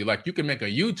publicly, like you can make a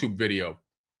YouTube video,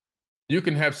 you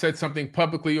can have said something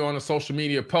publicly on a social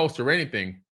media post or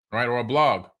anything, right, or a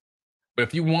blog. But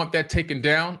if you want that taken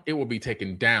down, it will be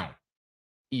taken down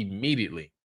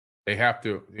immediately. They have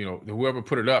to, whoever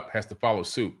put it up has to follow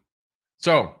suit.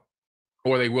 So,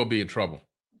 or they will be in trouble.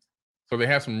 So they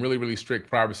have some really, really strict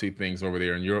privacy things over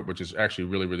there in Europe, which is actually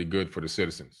really, really good for the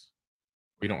citizens.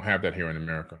 We don't have that here in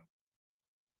America.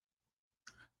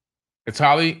 It's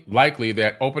highly likely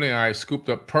that OpenAI scooped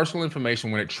up personal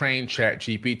information when it trained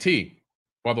ChatGPT.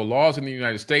 While the laws in the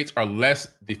United States are less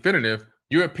definitive,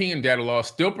 European data laws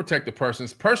still protect the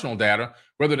person's personal data,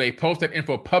 whether they post that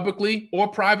info publicly or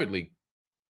privately.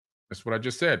 That's what I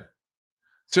just said.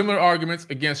 Similar arguments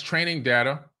against training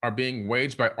data are being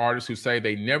waged by artists who say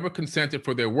they never consented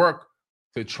for their work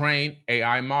to train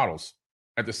AI models.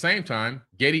 At the same time,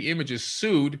 Getty Images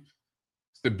sued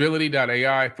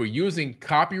Stability.ai for using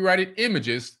copyrighted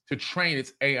images to train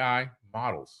its AI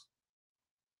models.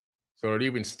 So they're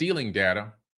even stealing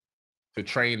data to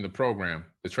train the program,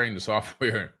 to train the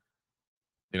software.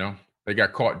 They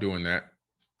got caught doing that.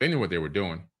 They knew what they were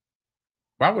doing.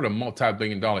 Why would a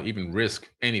multi-billion-dollar even risk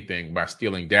anything by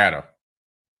stealing data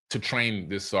to train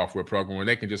this software program when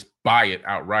they can just buy it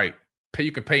outright?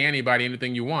 You can pay anybody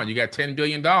anything you want. You got $10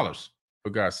 billion, for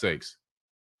God's sakes.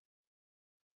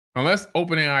 Unless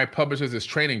OpenAI publishes its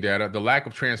training data, the lack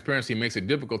of transparency makes it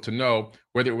difficult to know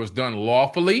whether it was done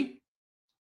lawfully.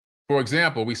 For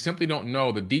example, we simply don't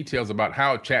know the details about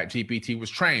how ChatGPT was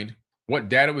trained, what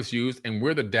data was used, and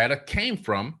where the data came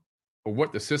from, or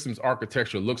what the system's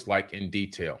architecture looks like in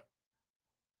detail.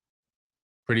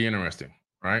 Pretty interesting,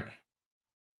 right?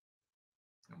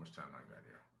 How much time I got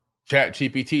here?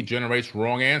 ChatGPT generates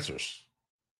wrong answers.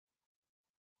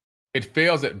 It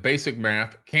fails at basic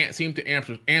math, can't seem to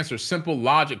answer simple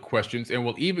logic questions, and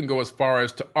will even go as far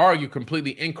as to argue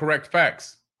completely incorrect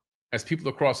facts. As people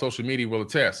across social media will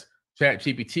attest,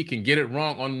 ChatGPT can get it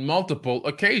wrong on multiple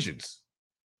occasions.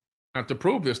 Now, to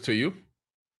prove this to you,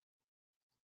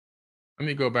 let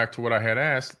me go back to what I had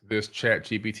asked this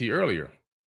ChatGPT earlier.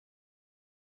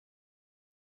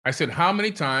 I said, how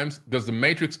many times does the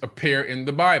matrix appear in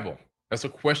the Bible? That's a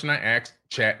question I asked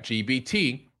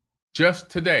ChatGPT just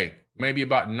today, maybe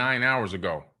about 9 hours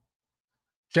ago.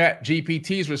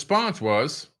 ChatGPT's response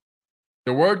was,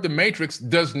 the word the matrix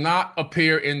does not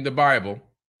appear in the Bible.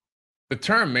 The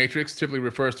term matrix typically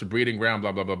refers to breeding ground,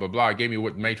 blah, blah, blah, blah, blah. It gave me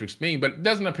what matrix means, but it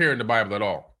doesn't appear in the Bible at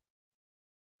all.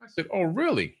 I said, oh,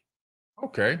 really?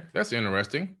 Okay, that's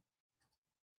interesting.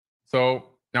 So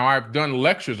now I've done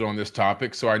lectures on this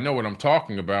topic, so I know what I'm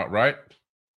talking about, right?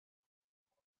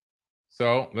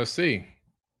 So let's see.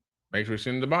 Matrix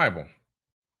in the Bible.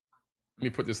 Let me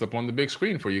put this up on the big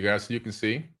screen for you guys so you can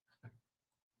see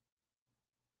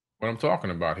what I'm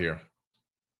talking about here.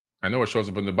 I know it shows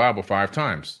up in the Bible 5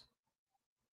 times.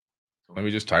 So let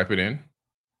me just type it in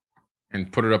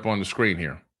and put it up on the screen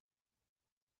here.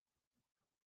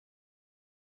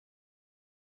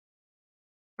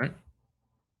 Right?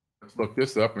 Let's look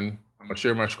this up, and I'm going to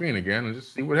share my screen again and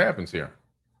just see what happens here.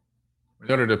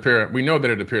 We know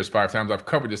that it appears 5 times. I've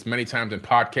covered this many times in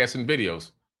podcasts and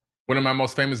videos. One of my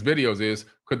most famous videos is,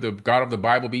 could the God of the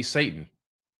Bible be Satan?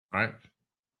 All right.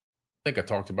 I think I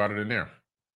talked about it in there.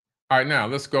 All right, now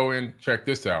let's go and check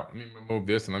this out. Let me remove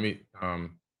this and let me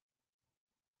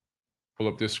pull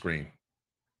up this screen.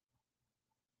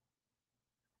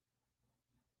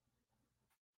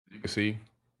 You can see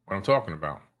what I'm talking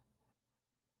about.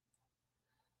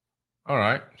 All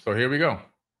right, so here we go.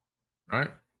 All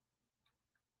right.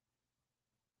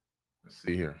 Let's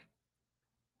see here.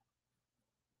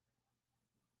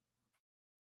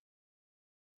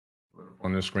 Put it up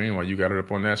on the screen while you got it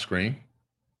up on that screen.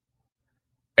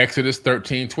 Exodus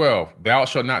 13:12. Thou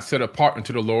shalt not set apart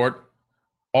unto the Lord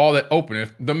all that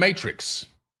openeth the matrix,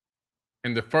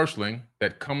 and the firstling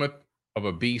that cometh of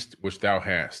a beast which thou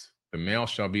hast. The male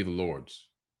shall be the Lord's.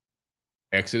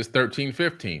 Exodus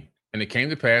 13:15. And it came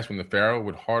to pass when the Pharaoh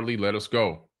would hardly let us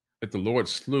go, that the Lord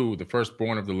slew the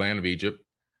firstborn of the land of Egypt,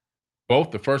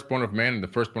 both the firstborn of man and the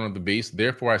firstborn of the beast.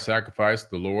 Therefore I sacrificed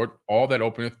the Lord all that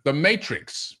openeth the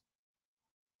matrix.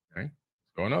 Okay,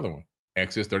 so another one.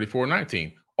 Exodus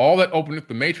 34:19. All that openeth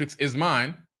the matrix is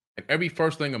mine, and every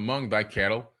firstling among thy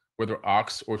cattle, whether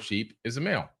ox or sheep, is a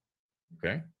male.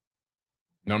 Okay.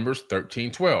 Numbers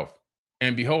 13:12.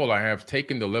 And behold, I have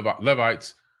taken the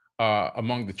Levites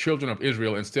among the children of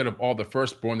Israel instead of all the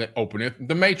firstborn that openeth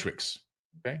the matrix.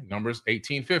 Okay. Numbers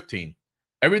 18:15.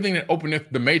 Everything that openeth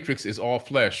the matrix is all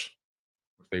flesh,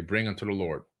 which they bring unto the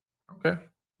Lord. Okay.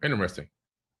 Interesting.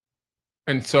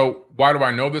 And so why do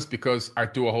I know this? Because I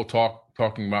do a whole talk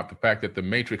talking about the fact that the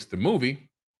Matrix, the movie,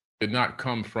 did not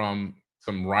come from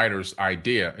some writer's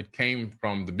idea. It came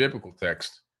from the biblical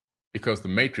text, because the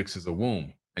Matrix is a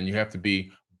womb, and you have to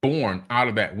be born out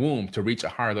of that womb to reach a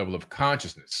higher level of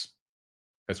consciousness.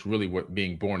 That's really what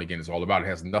being born again is all about. It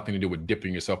has nothing to do with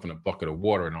dipping yourself in a bucket of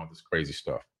water and all this crazy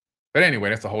stuff. But anyway,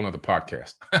 that's a whole nother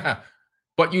podcast.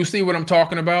 But you see what I'm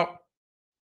talking about?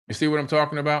 You see what I'm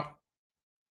talking about?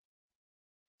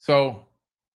 So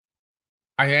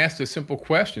I asked a simple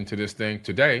question to this thing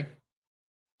today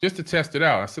just to test it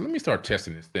out. I said, let me start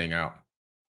testing this thing out.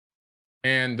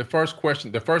 And the first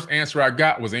answer I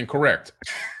got was incorrect.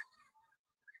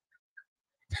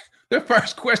 The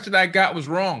first question I got was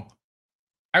wrong.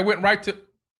 I went right to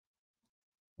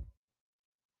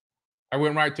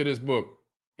this book.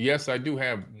 Yes, I do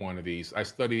have one of these. I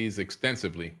study these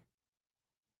extensively.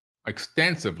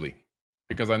 extensively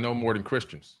because I know more than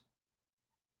Christians.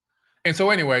 And so,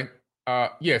 anyway,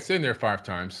 yeah, it's in there 5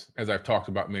 times, as I've talked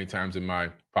about many times in my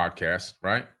podcast,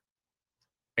 right?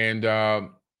 And the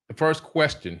first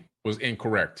question was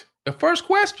incorrect. The first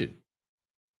question.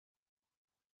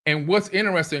 And what's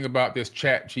interesting about this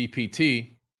Chat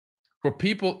GPT for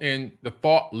people in the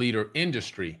thought leader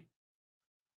industry,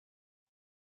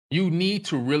 you need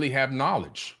to really have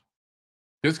knowledge.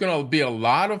 There's going to be a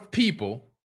lot of people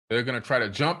that are going to try to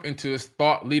jump into this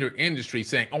thought leader industry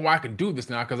saying, "Oh, I can do this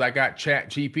now because I got Chat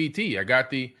GPT. I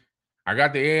got the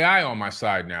AI on my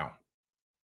side now."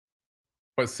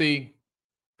 But see,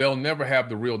 they'll never have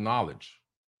the real knowledge.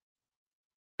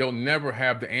 They'll never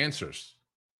have the answers.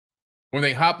 When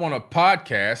they hop on a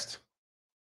podcast,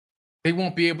 they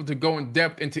won't be able to go in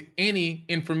depth into any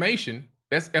information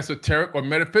that's esoteric or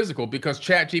metaphysical because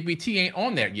ChatGPT ain't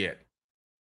on that yet.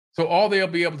 So all they'll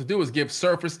be able to do is give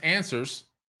surface answers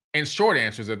and short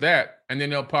answers at that, and then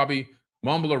they'll probably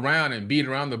mumble around and beat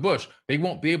around the bush. They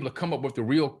won't be able to come up with the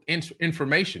real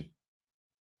information.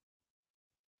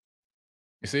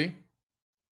 You see?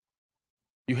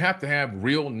 You have to have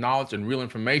real knowledge and real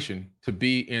information to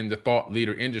be in the thought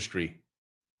leader industry,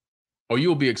 or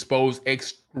you'll be exposed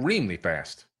extremely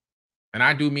fast. And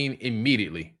I do mean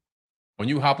immediately. When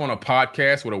you hop on a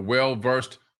podcast with a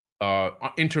well-versed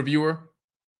interviewer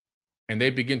and they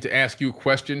begin to ask you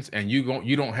questions and you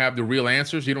don't have the real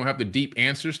answers, you don't have the deep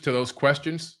answers to those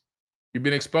questions, you've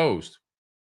been exposed.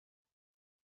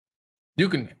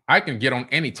 I can get on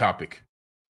any topic.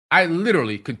 I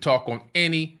literally can talk on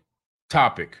any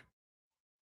topic.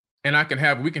 And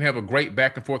we can have a great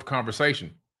back and forth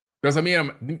conversation. Does it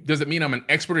mean I'm an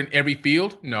expert in every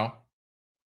field? No.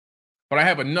 But I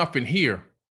have enough in here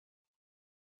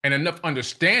and enough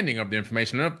understanding of the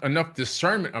information, enough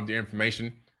discernment of the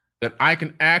information that I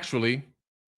can actually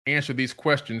answer these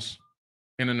questions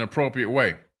in an appropriate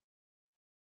way.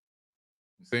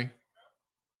 See?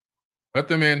 Let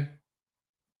them in.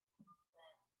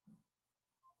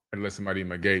 I let somebody in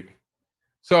my gate.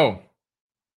 So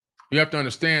you have to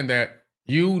understand that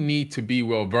you need to be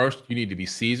well versed. You need to be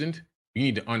seasoned. You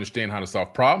need to understand how to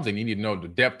solve problems, and you need to know the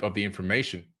depth of the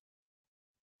information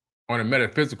on a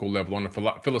metaphysical level, on a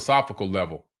philosophical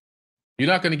level. You're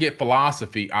not going to get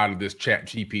philosophy out of this Chat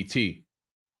GPT.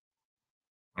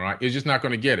 All right. You're just not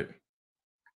going to get it.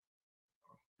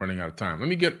 Running out of time. Let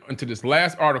me get into this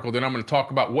last article, then I'm going to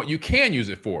talk about what you can use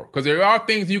it for, because there are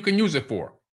things you can use it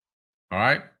for. All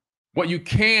right. What you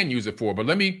can use it for. But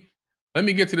let me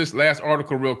get to this last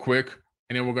article real quick,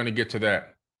 and then we're going to get to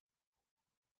that.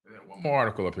 One more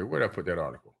article up here. Where did I put that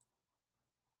article?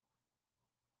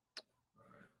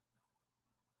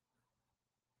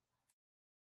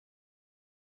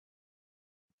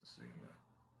 Let's see.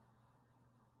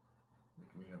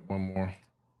 We have one more.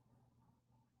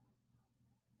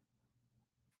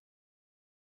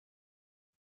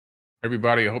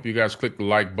 Everybody, I hope you guys click the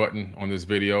like button on this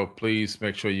video. Please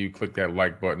make sure you click that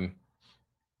like button.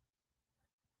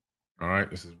 All right,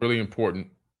 this is really important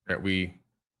that we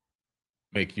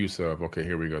make use of. Okay,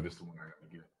 here we go. This is the one I got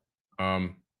to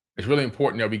get. It's really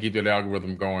important that we get that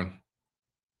algorithm going.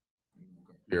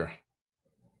 Here,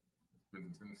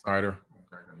 Business Insider.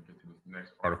 Okay, I'm gonna get to this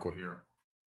next article here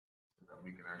so that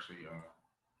we can actually. There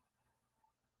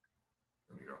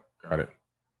we go. Got it.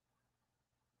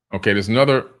 Okay, there's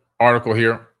another article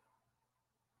here,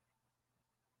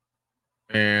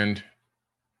 and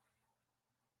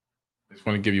I just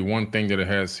want to give you one thing that it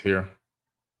has here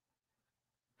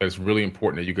that's really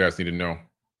important that you guys need to know.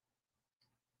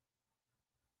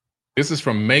 This is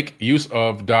from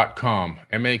makeuseof.com,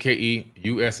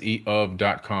 MAKEUSE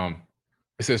of.com.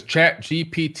 It says Chat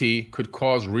GPT could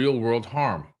cause real world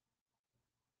harm.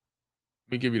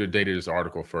 Let me give you the date of this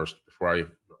article first before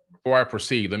I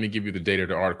proceed. Let me give you the date of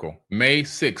the article. May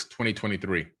 6,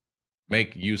 2023.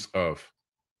 Make use of.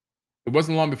 It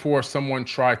wasn't long before someone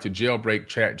tried to jailbreak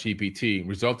Chat GPT,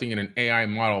 resulting in an AI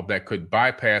model that could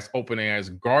bypass OpenAI's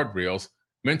guardrails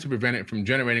meant to prevent it from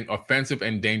generating offensive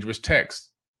and dangerous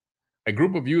text. A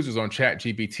group of users on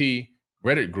ChatGPT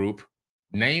Reddit group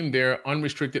named their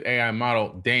unrestricted AI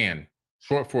model Dan,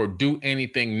 short for Do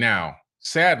Anything Now.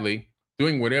 Sadly,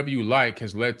 doing whatever you like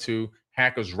has led to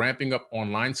hackers ramping up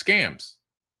online scams.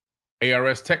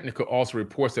 ARS Technica also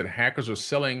reports that hackers are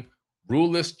selling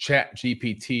ruleless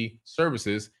ChatGPT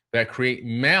services that create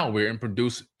malware and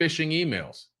produce phishing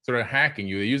emails. So they're hacking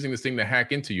you. They're using this thing to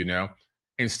hack into you now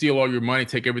and steal all your money,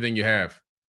 take everything you have.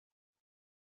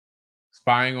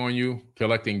 Spying on you,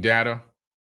 collecting data.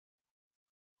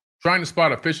 Trying to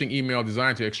spot a phishing email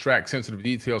designed to extract sensitive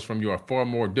details from you are far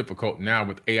more difficult now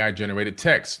with AI-generated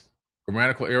text.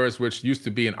 Grammatical errors, which used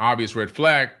to be an obvious red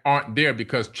flag, aren't there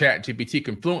because ChatGPT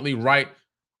can fluently write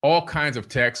all kinds of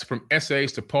text from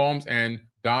essays to poems and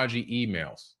dodgy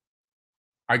emails.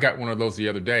 I got one of those the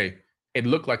other day. It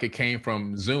looked like it came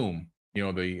from Zoom,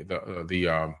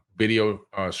 the video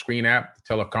screen app,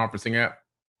 the teleconferencing app.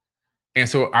 And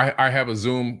so I have a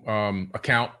Zoom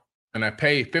account, and I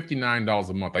pay $59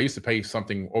 a month. I used to pay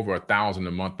something over $1,000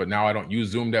 a month, but now I don't use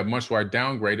Zoom that much, so I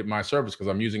downgraded my service because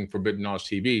I'm using Forbidden Knowledge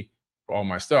TV for all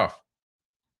my stuff.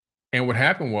 And what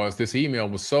happened was this email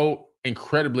was so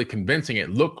incredibly convincing. It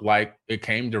looked like it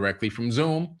came directly from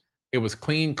Zoom. It was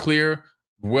clean, clear,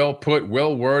 well put,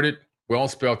 well worded, well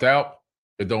spelled out.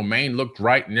 The domain looked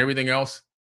right and everything else.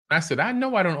 I said, I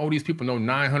know I don't owe these people no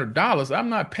 $900. I'm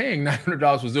not paying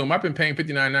 $900 for Zoom. I've been paying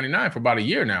 $59.99 for about a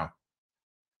year now.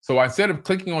 So instead of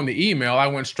clicking on the email, I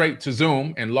went straight to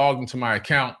Zoom and logged into my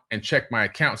account and checked my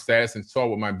account status and saw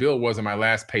what my bill was in my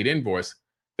last paid invoice.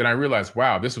 Then I realized,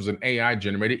 wow, this was an AI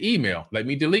generated email. Let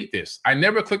me delete this. I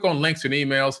never click on links in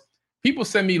emails. People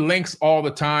send me links all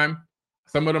the time.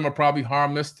 Some of them are probably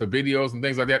harmless to videos and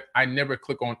things like that. I never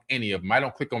click on any of them. I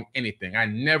don't click on anything. I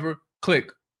never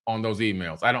click on those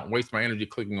emails. I don't waste my energy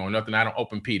clicking on nothing. I don't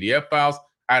open PDF files.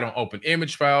 I don't open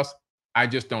image files. I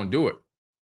just don't do it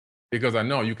because I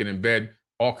know you can embed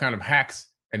all kind of hacks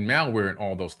and malware in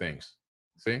all those things.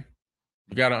 See,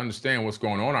 you got to understand what's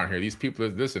going on out here. These people,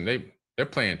 listen, they're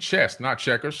playing chess, not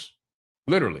checkers.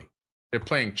 Literally, they're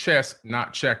playing chess,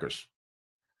 not checkers.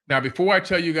 Now, before I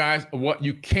tell you guys what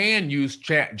you can use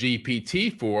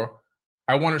ChatGPT for,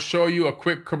 I want to show you a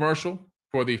quick commercial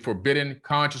for the Forbidden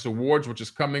Conscious Awards, which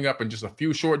is coming up in just a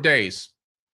few short days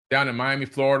down in Miami,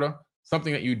 Florida.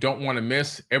 Something that you don't want to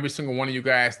miss. Every single one of you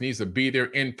guys needs to be there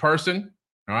in person.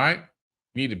 All right.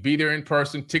 You need to be there in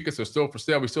person. Tickets are still for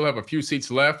sale. We still have a few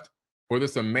seats left for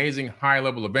this amazing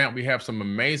high-level event. We have some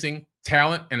amazing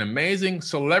talent and amazing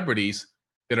celebrities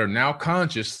that are now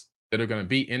conscious that are going to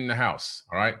be in the house.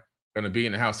 All right. Going to be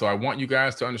in the house. So I want you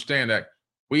guys to understand that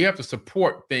we have to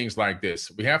support things like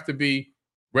this. We have to be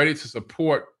ready to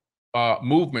support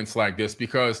movements like this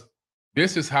because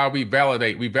this is how we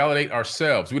validate. We validate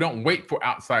ourselves. We don't wait for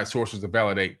outside sources to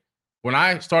validate. When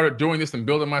I started doing this and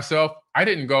building myself, I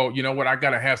didn't go, you know what, I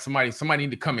got to have somebody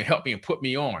need to come and help me and put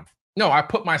me on. No, I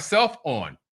put myself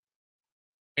on.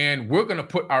 And we're going to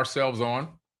put ourselves on.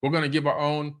 We're going to give our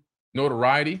own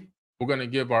notoriety. We're going to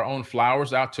give our own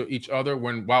flowers out to each other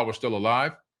while we're still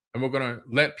alive. And we're going to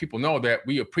let people know that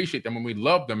we appreciate them and we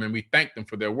love them and we thank them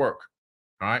for their work.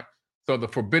 All right. So the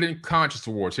Forbidden Conscious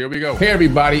Awards. Here we go. Hey,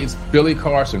 everybody. It's Billy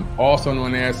Carson, also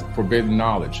known as Forbidden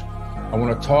Knowledge. I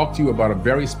want to talk to you about a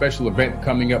very special event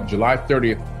coming up July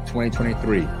 30th,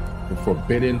 2023. The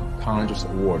Forbidden Conscious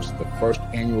Awards, the first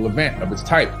annual event of its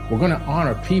type. We're going to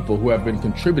honor people who have been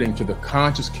contributing to the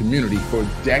conscious community for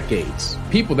decades.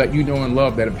 People that you know and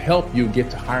love that have helped you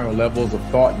get to higher levels of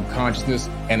thought and consciousness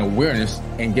and awareness.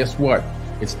 And guess what?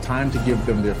 It's time to give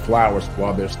them their flowers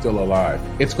while they're still alive.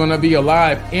 It's going to be a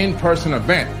live in-person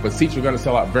event, but seats are going to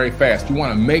sell out very fast. You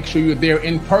want to make sure you're there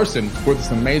in person for this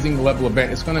amazing level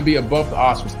event. It's going to be above the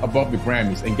Oscars, above the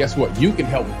Grammys. And guess what? You can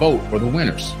help vote for the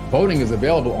winners. Voting is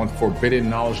available on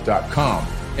forbiddenknowledge.com.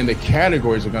 And the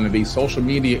categories are going to be social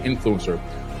media influencer,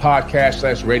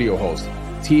 podcast/radio host,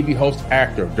 TV host,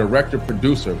 actor, director,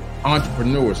 producer,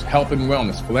 entrepreneurs, health and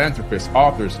wellness, philanthropists,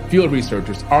 authors, field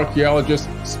researchers, archaeologists,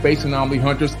 space anomaly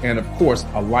hunters, and of course,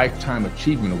 a Lifetime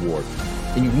Achievement Award.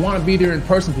 And you want to be there in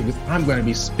person because I'm going to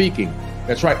be speaking.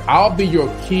 That's right. I'll be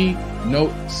your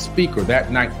keynote speaker that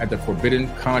night at the Forbidden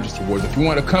Conscious Awards. If you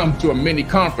want to come to a mini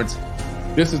conference,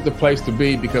 this is the place to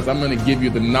be because I'm going to give you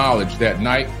the knowledge that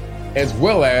night as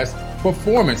well as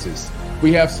performances.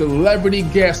 We have celebrity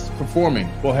guests performing.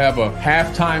 We'll have a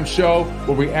halftime show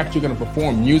where we're actually going to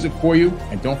perform music for you.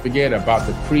 And don't forget about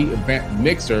the pre-event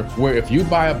mixer, where if you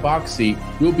buy a box seat,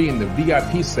 you'll be in the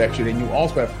VIP section, and you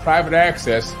also have private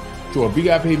access to a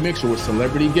VIP mixer with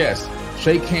celebrity guests.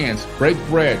 Shake hands, break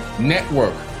bread,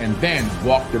 network, and then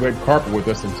walk the red carpet with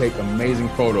us and take amazing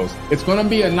photos. It's going to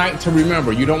be a night to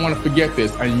remember. You don't want to forget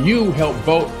this. And you help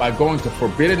vote by going to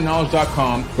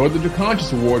forbiddenknowledge.com. Go to the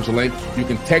Conscious Awards link. You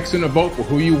can text in a vote for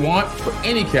who you want for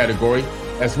any category,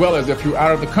 as well as if you're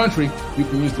out of the country, you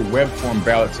can use the web form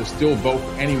ballot to still vote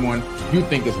for anyone you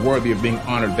think is worthy of being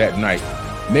honored that night.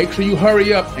 Make sure you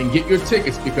hurry up and get your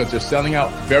tickets because they're selling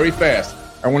out very fast.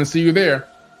 I want to see you there.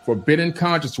 Forbidden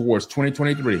Conscious Awards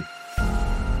 2023.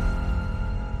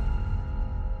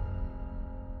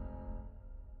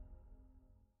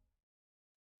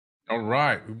 All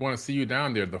right. We want to see you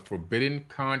down there, the Forbidden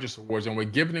Conscious Awards. And we're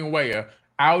giving away a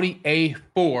Audi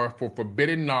A4 for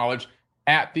Forbidden Knowledge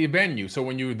at the venue. So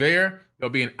when you're there,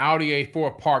 there'll be an Audi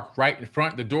A4 parked right in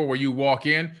front the door where you walk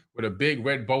in with a big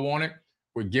red bow on it.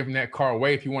 We're giving that car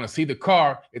away. If you want to see the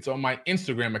car, it's on my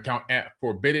Instagram account at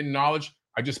Forbidden Knowledge.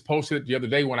 I just posted it the other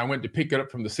day when I went to pick it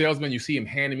up from the salesman. You see him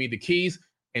handing me the keys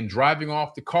and driving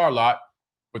off the car lot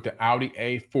with the Audi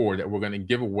A4 that we're going to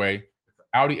give away.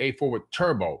 Audi A4 with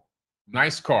turbo.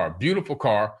 Nice car, beautiful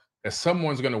car that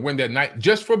someone's going to win that night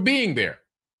just for being there.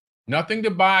 Nothing to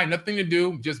buy, nothing to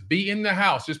do. Just be in the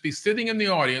house. Just be sitting in the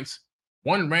audience.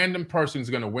 One random person is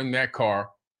going to win that car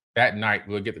that night.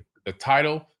 We'll get the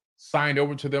title signed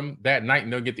over to them that night,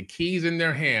 and they'll get the keys in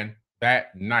their hand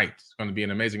that night. It's going to be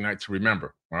an amazing night to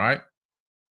remember. All right.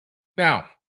 Now,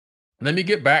 let me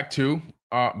get back to,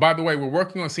 by the way, we're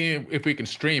working on seeing if we can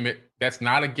stream it. That's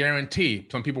not a guarantee.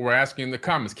 Some people were asking in the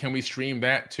comments, can we stream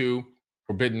that to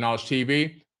Forbidden Knowledge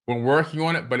TV? We're working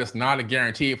on it, but it's not a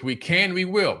guarantee. If we can, we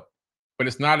will. But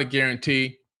it's not a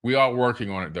guarantee. We are working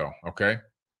on it, though, okay?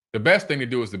 The best thing to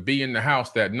do is to be in the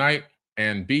house that night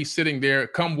and be sitting there.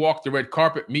 Come walk the red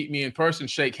carpet, meet me in person,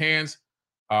 shake hands,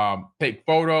 take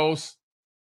photos.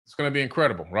 It's going to be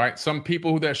incredible, right? Some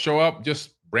people that show up,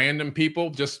 just random people,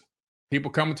 just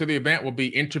people coming to the event will be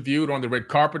interviewed on the red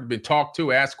carpet, be talked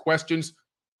to, asked questions.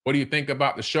 What do you think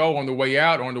about the show on the way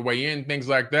out, on the way in, things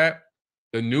like that.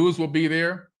 The news will be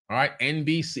there, all right?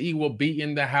 NBC will be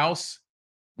in the house.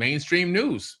 Mainstream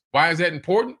news. Why is that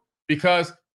important?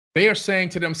 Because they are saying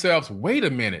to themselves, wait a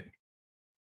minute.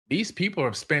 These people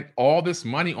have spent all this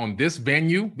money on this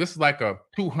venue. This is like a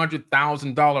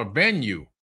 $200,000 venue,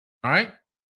 all right?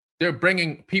 They're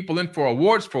bringing people in for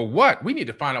awards for what? We need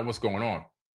to find out what's going on.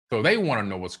 So they want to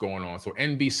know what's going on. So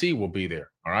NBC will be there,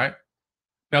 all right?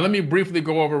 Now, let me briefly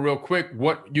go over real quick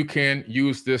what you can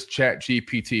use this Chat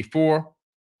GPT for,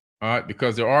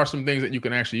 because there are some things that you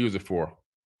can actually use it for.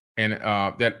 And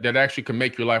that actually can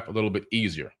make your life a little bit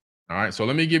easier. All right. So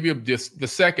let me give you just the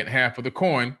second half of the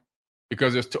coin,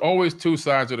 because there's always two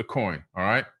sides of the coin. All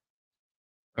right.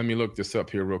 Let me look this up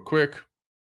here real quick.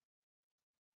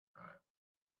 All right.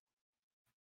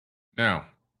 Now,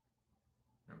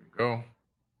 there we go.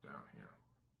 Down here.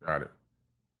 Got it.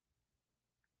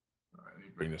 All right. Let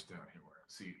me bring this down here where I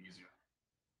see it easier.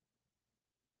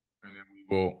 And then we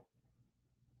will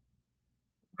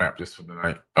wrap this for the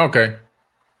night. Okay.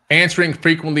 Answering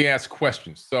frequently asked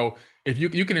questions. So if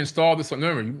you can install this,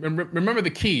 remember the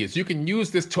key is you can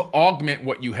use this to augment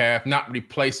what you have, not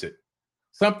replace it.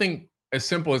 Something as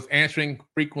simple as answering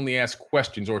frequently asked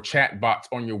questions or chat bots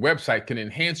on your website can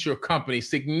enhance your company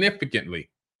significantly,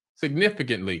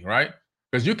 right?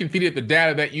 Because you can feed it the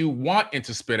data that you want it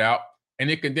to spit out, and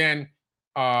it can then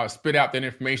spit out that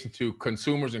information to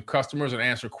consumers and customers and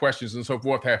answer questions and so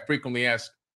forth, have frequently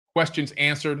asked questions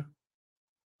answered.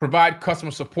 Provide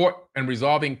customer support and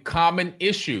resolving common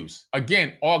issues.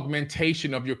 Again,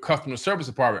 augmentation of your customer service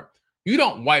department. You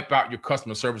don't wipe out your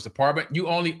customer service department. You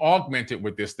only augment it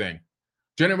with this thing.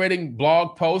 Generating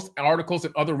blog posts, articles,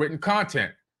 and other written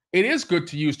content. It is good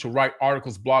to use to write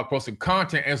articles, blog posts, and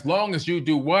content as long as you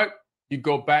do what? You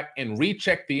go back and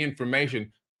recheck the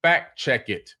information, fact check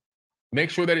it.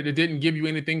 Make sure that it didn't give you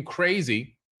anything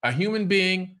crazy. A human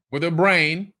being with a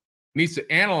brain needs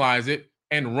to analyze it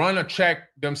and run a check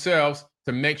themselves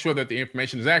to make sure that the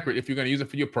information is accurate if you're going to use it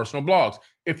for your personal blogs.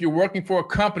 If you're working for a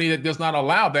company that does not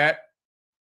allow that,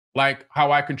 like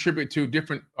how I contribute to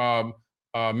different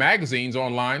magazines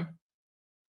online,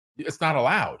 it's not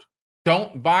allowed.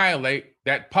 Don't violate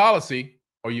that policy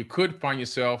or you could find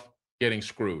yourself getting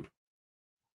screwed.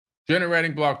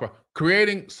 Generating blog posts,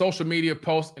 creating social media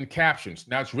posts and captions.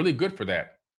 Now, it's really good for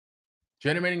that.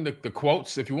 Generating the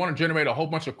quotes. If you want to generate a whole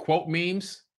bunch of quote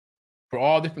memes, for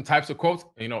all different types of quotes,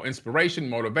 inspiration,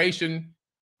 motivation,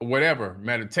 whatever,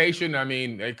 meditation. I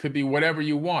mean, it could be whatever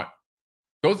you want.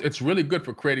 It's really good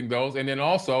for creating those. And then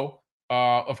also,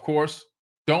 of course,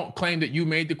 don't claim that you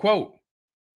made the quote.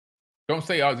 Don't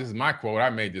say, oh, this is my quote. I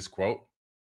made this quote.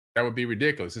 That would be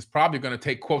ridiculous. It's probably going to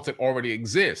take quotes that already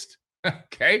exist.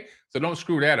 Okay. So don't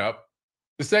screw that up.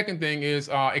 The second thing is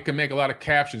it can make a lot of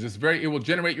captions. It will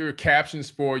generate your captions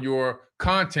for your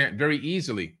content very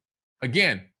easily.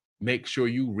 Again, make sure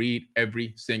you read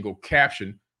every single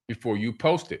caption before you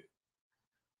post it.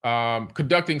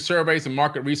 Conducting surveys and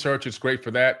market research is great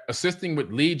for that. Assisting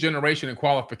with lead generation and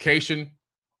qualification.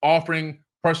 Offering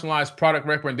personalized product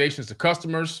recommendations to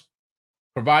customers.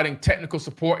 Providing technical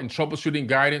support and troubleshooting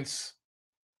guidance.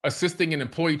 Assisting in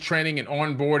employee training and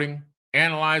onboarding.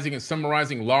 Analyzing and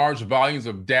summarizing large volumes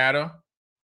of data.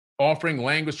 Offering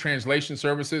language translation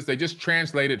services. They just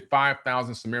translated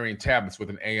 5,000 Sumerian tablets with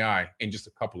an AI in just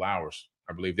a couple hours,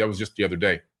 I believe. That was just the other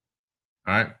day.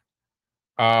 All right.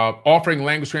 offering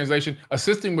language translation,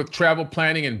 assisting with travel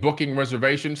planning and booking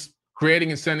reservations, creating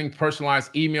and sending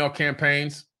personalized email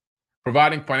campaigns,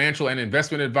 providing financial and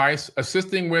investment advice,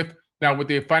 assisting with now with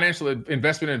the financial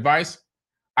investment advice.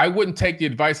 I wouldn't take the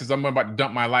advice as I'm about to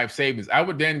dump my life savings. I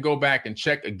would then go back and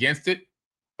check against it.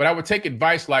 But I would take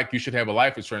advice like you should have a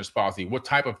life insurance policy. What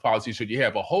type of policy should you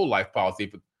have? A whole life policy?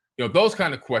 But, those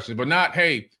kind of questions, but not,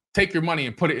 hey, take your money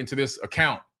and put it into this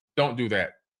account. Don't do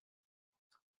that.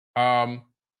 Um,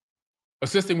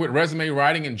 assisting with resume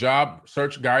writing and job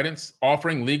search guidance,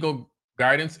 offering legal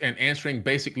guidance and answering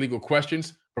basic legal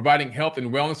questions, providing health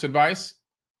and wellness advice,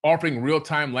 offering real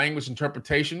time language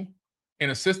interpretation, and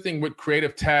assisting with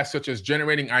creative tasks such as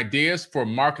generating ideas for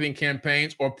marketing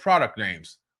campaigns or product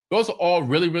names. Those are all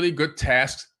really, really good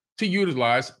tasks to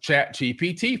utilize Chat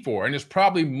GPT for. And there's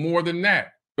probably more than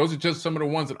that. Those are just some of the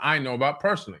ones that I know about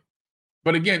personally.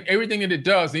 But again, everything that it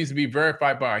does needs to be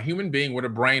verified by a human being with a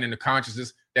brain and a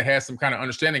consciousness that has some kind of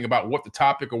understanding about what the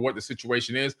topic or what the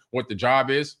situation is, what the job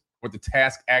is, what the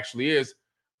task actually is,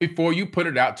 before you put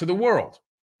it out to the world.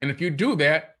 And if you do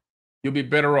that, you'll be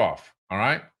better off. All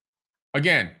right.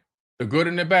 Again, the good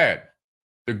and the bad.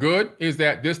 The good is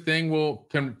that this thing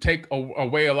can take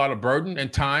away a lot of burden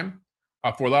and time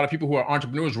for a lot of people who are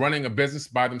entrepreneurs running a business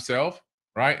by themselves,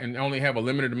 right? And only have a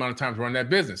limited amount of time to run that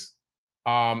business.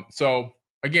 So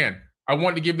again, I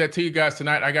wanted to give that to you guys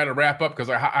tonight. I got to wrap up because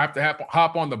I have to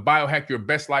hop on the Biohack Your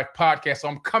Best Life podcast. So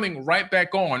I'm coming right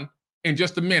back on in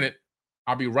just a minute.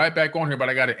 I'll be right back on here, but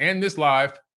I got to end this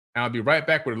live, and I'll be right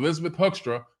back with Elizabeth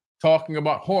Hoekstra talking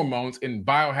about hormones in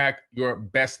Biohack Your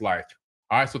Best Life.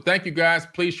 All right, so thank you guys.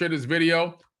 Please share this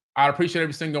video. I appreciate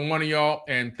every single one of y'all,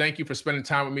 and thank you for spending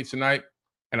time with me tonight.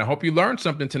 And I hope you learned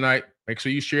something tonight. Make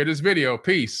sure you share this video.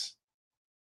 Peace.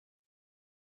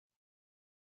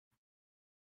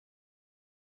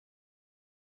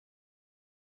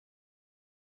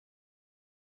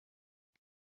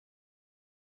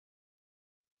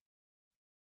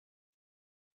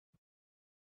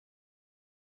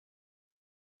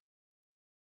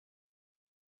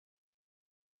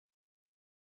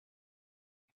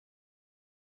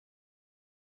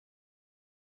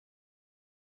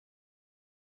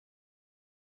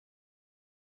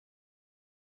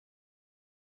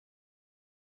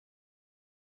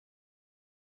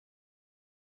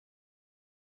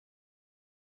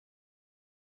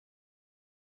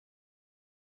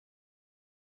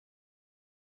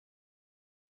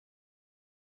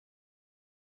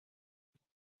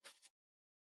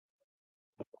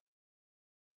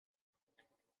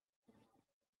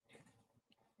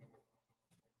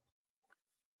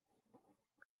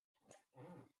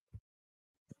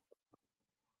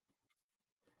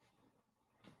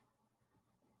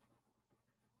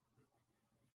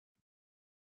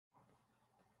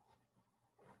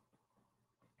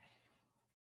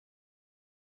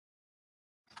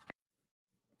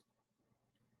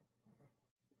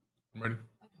 Ready?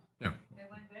 Yeah.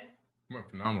 It went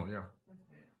phenomenal, yeah.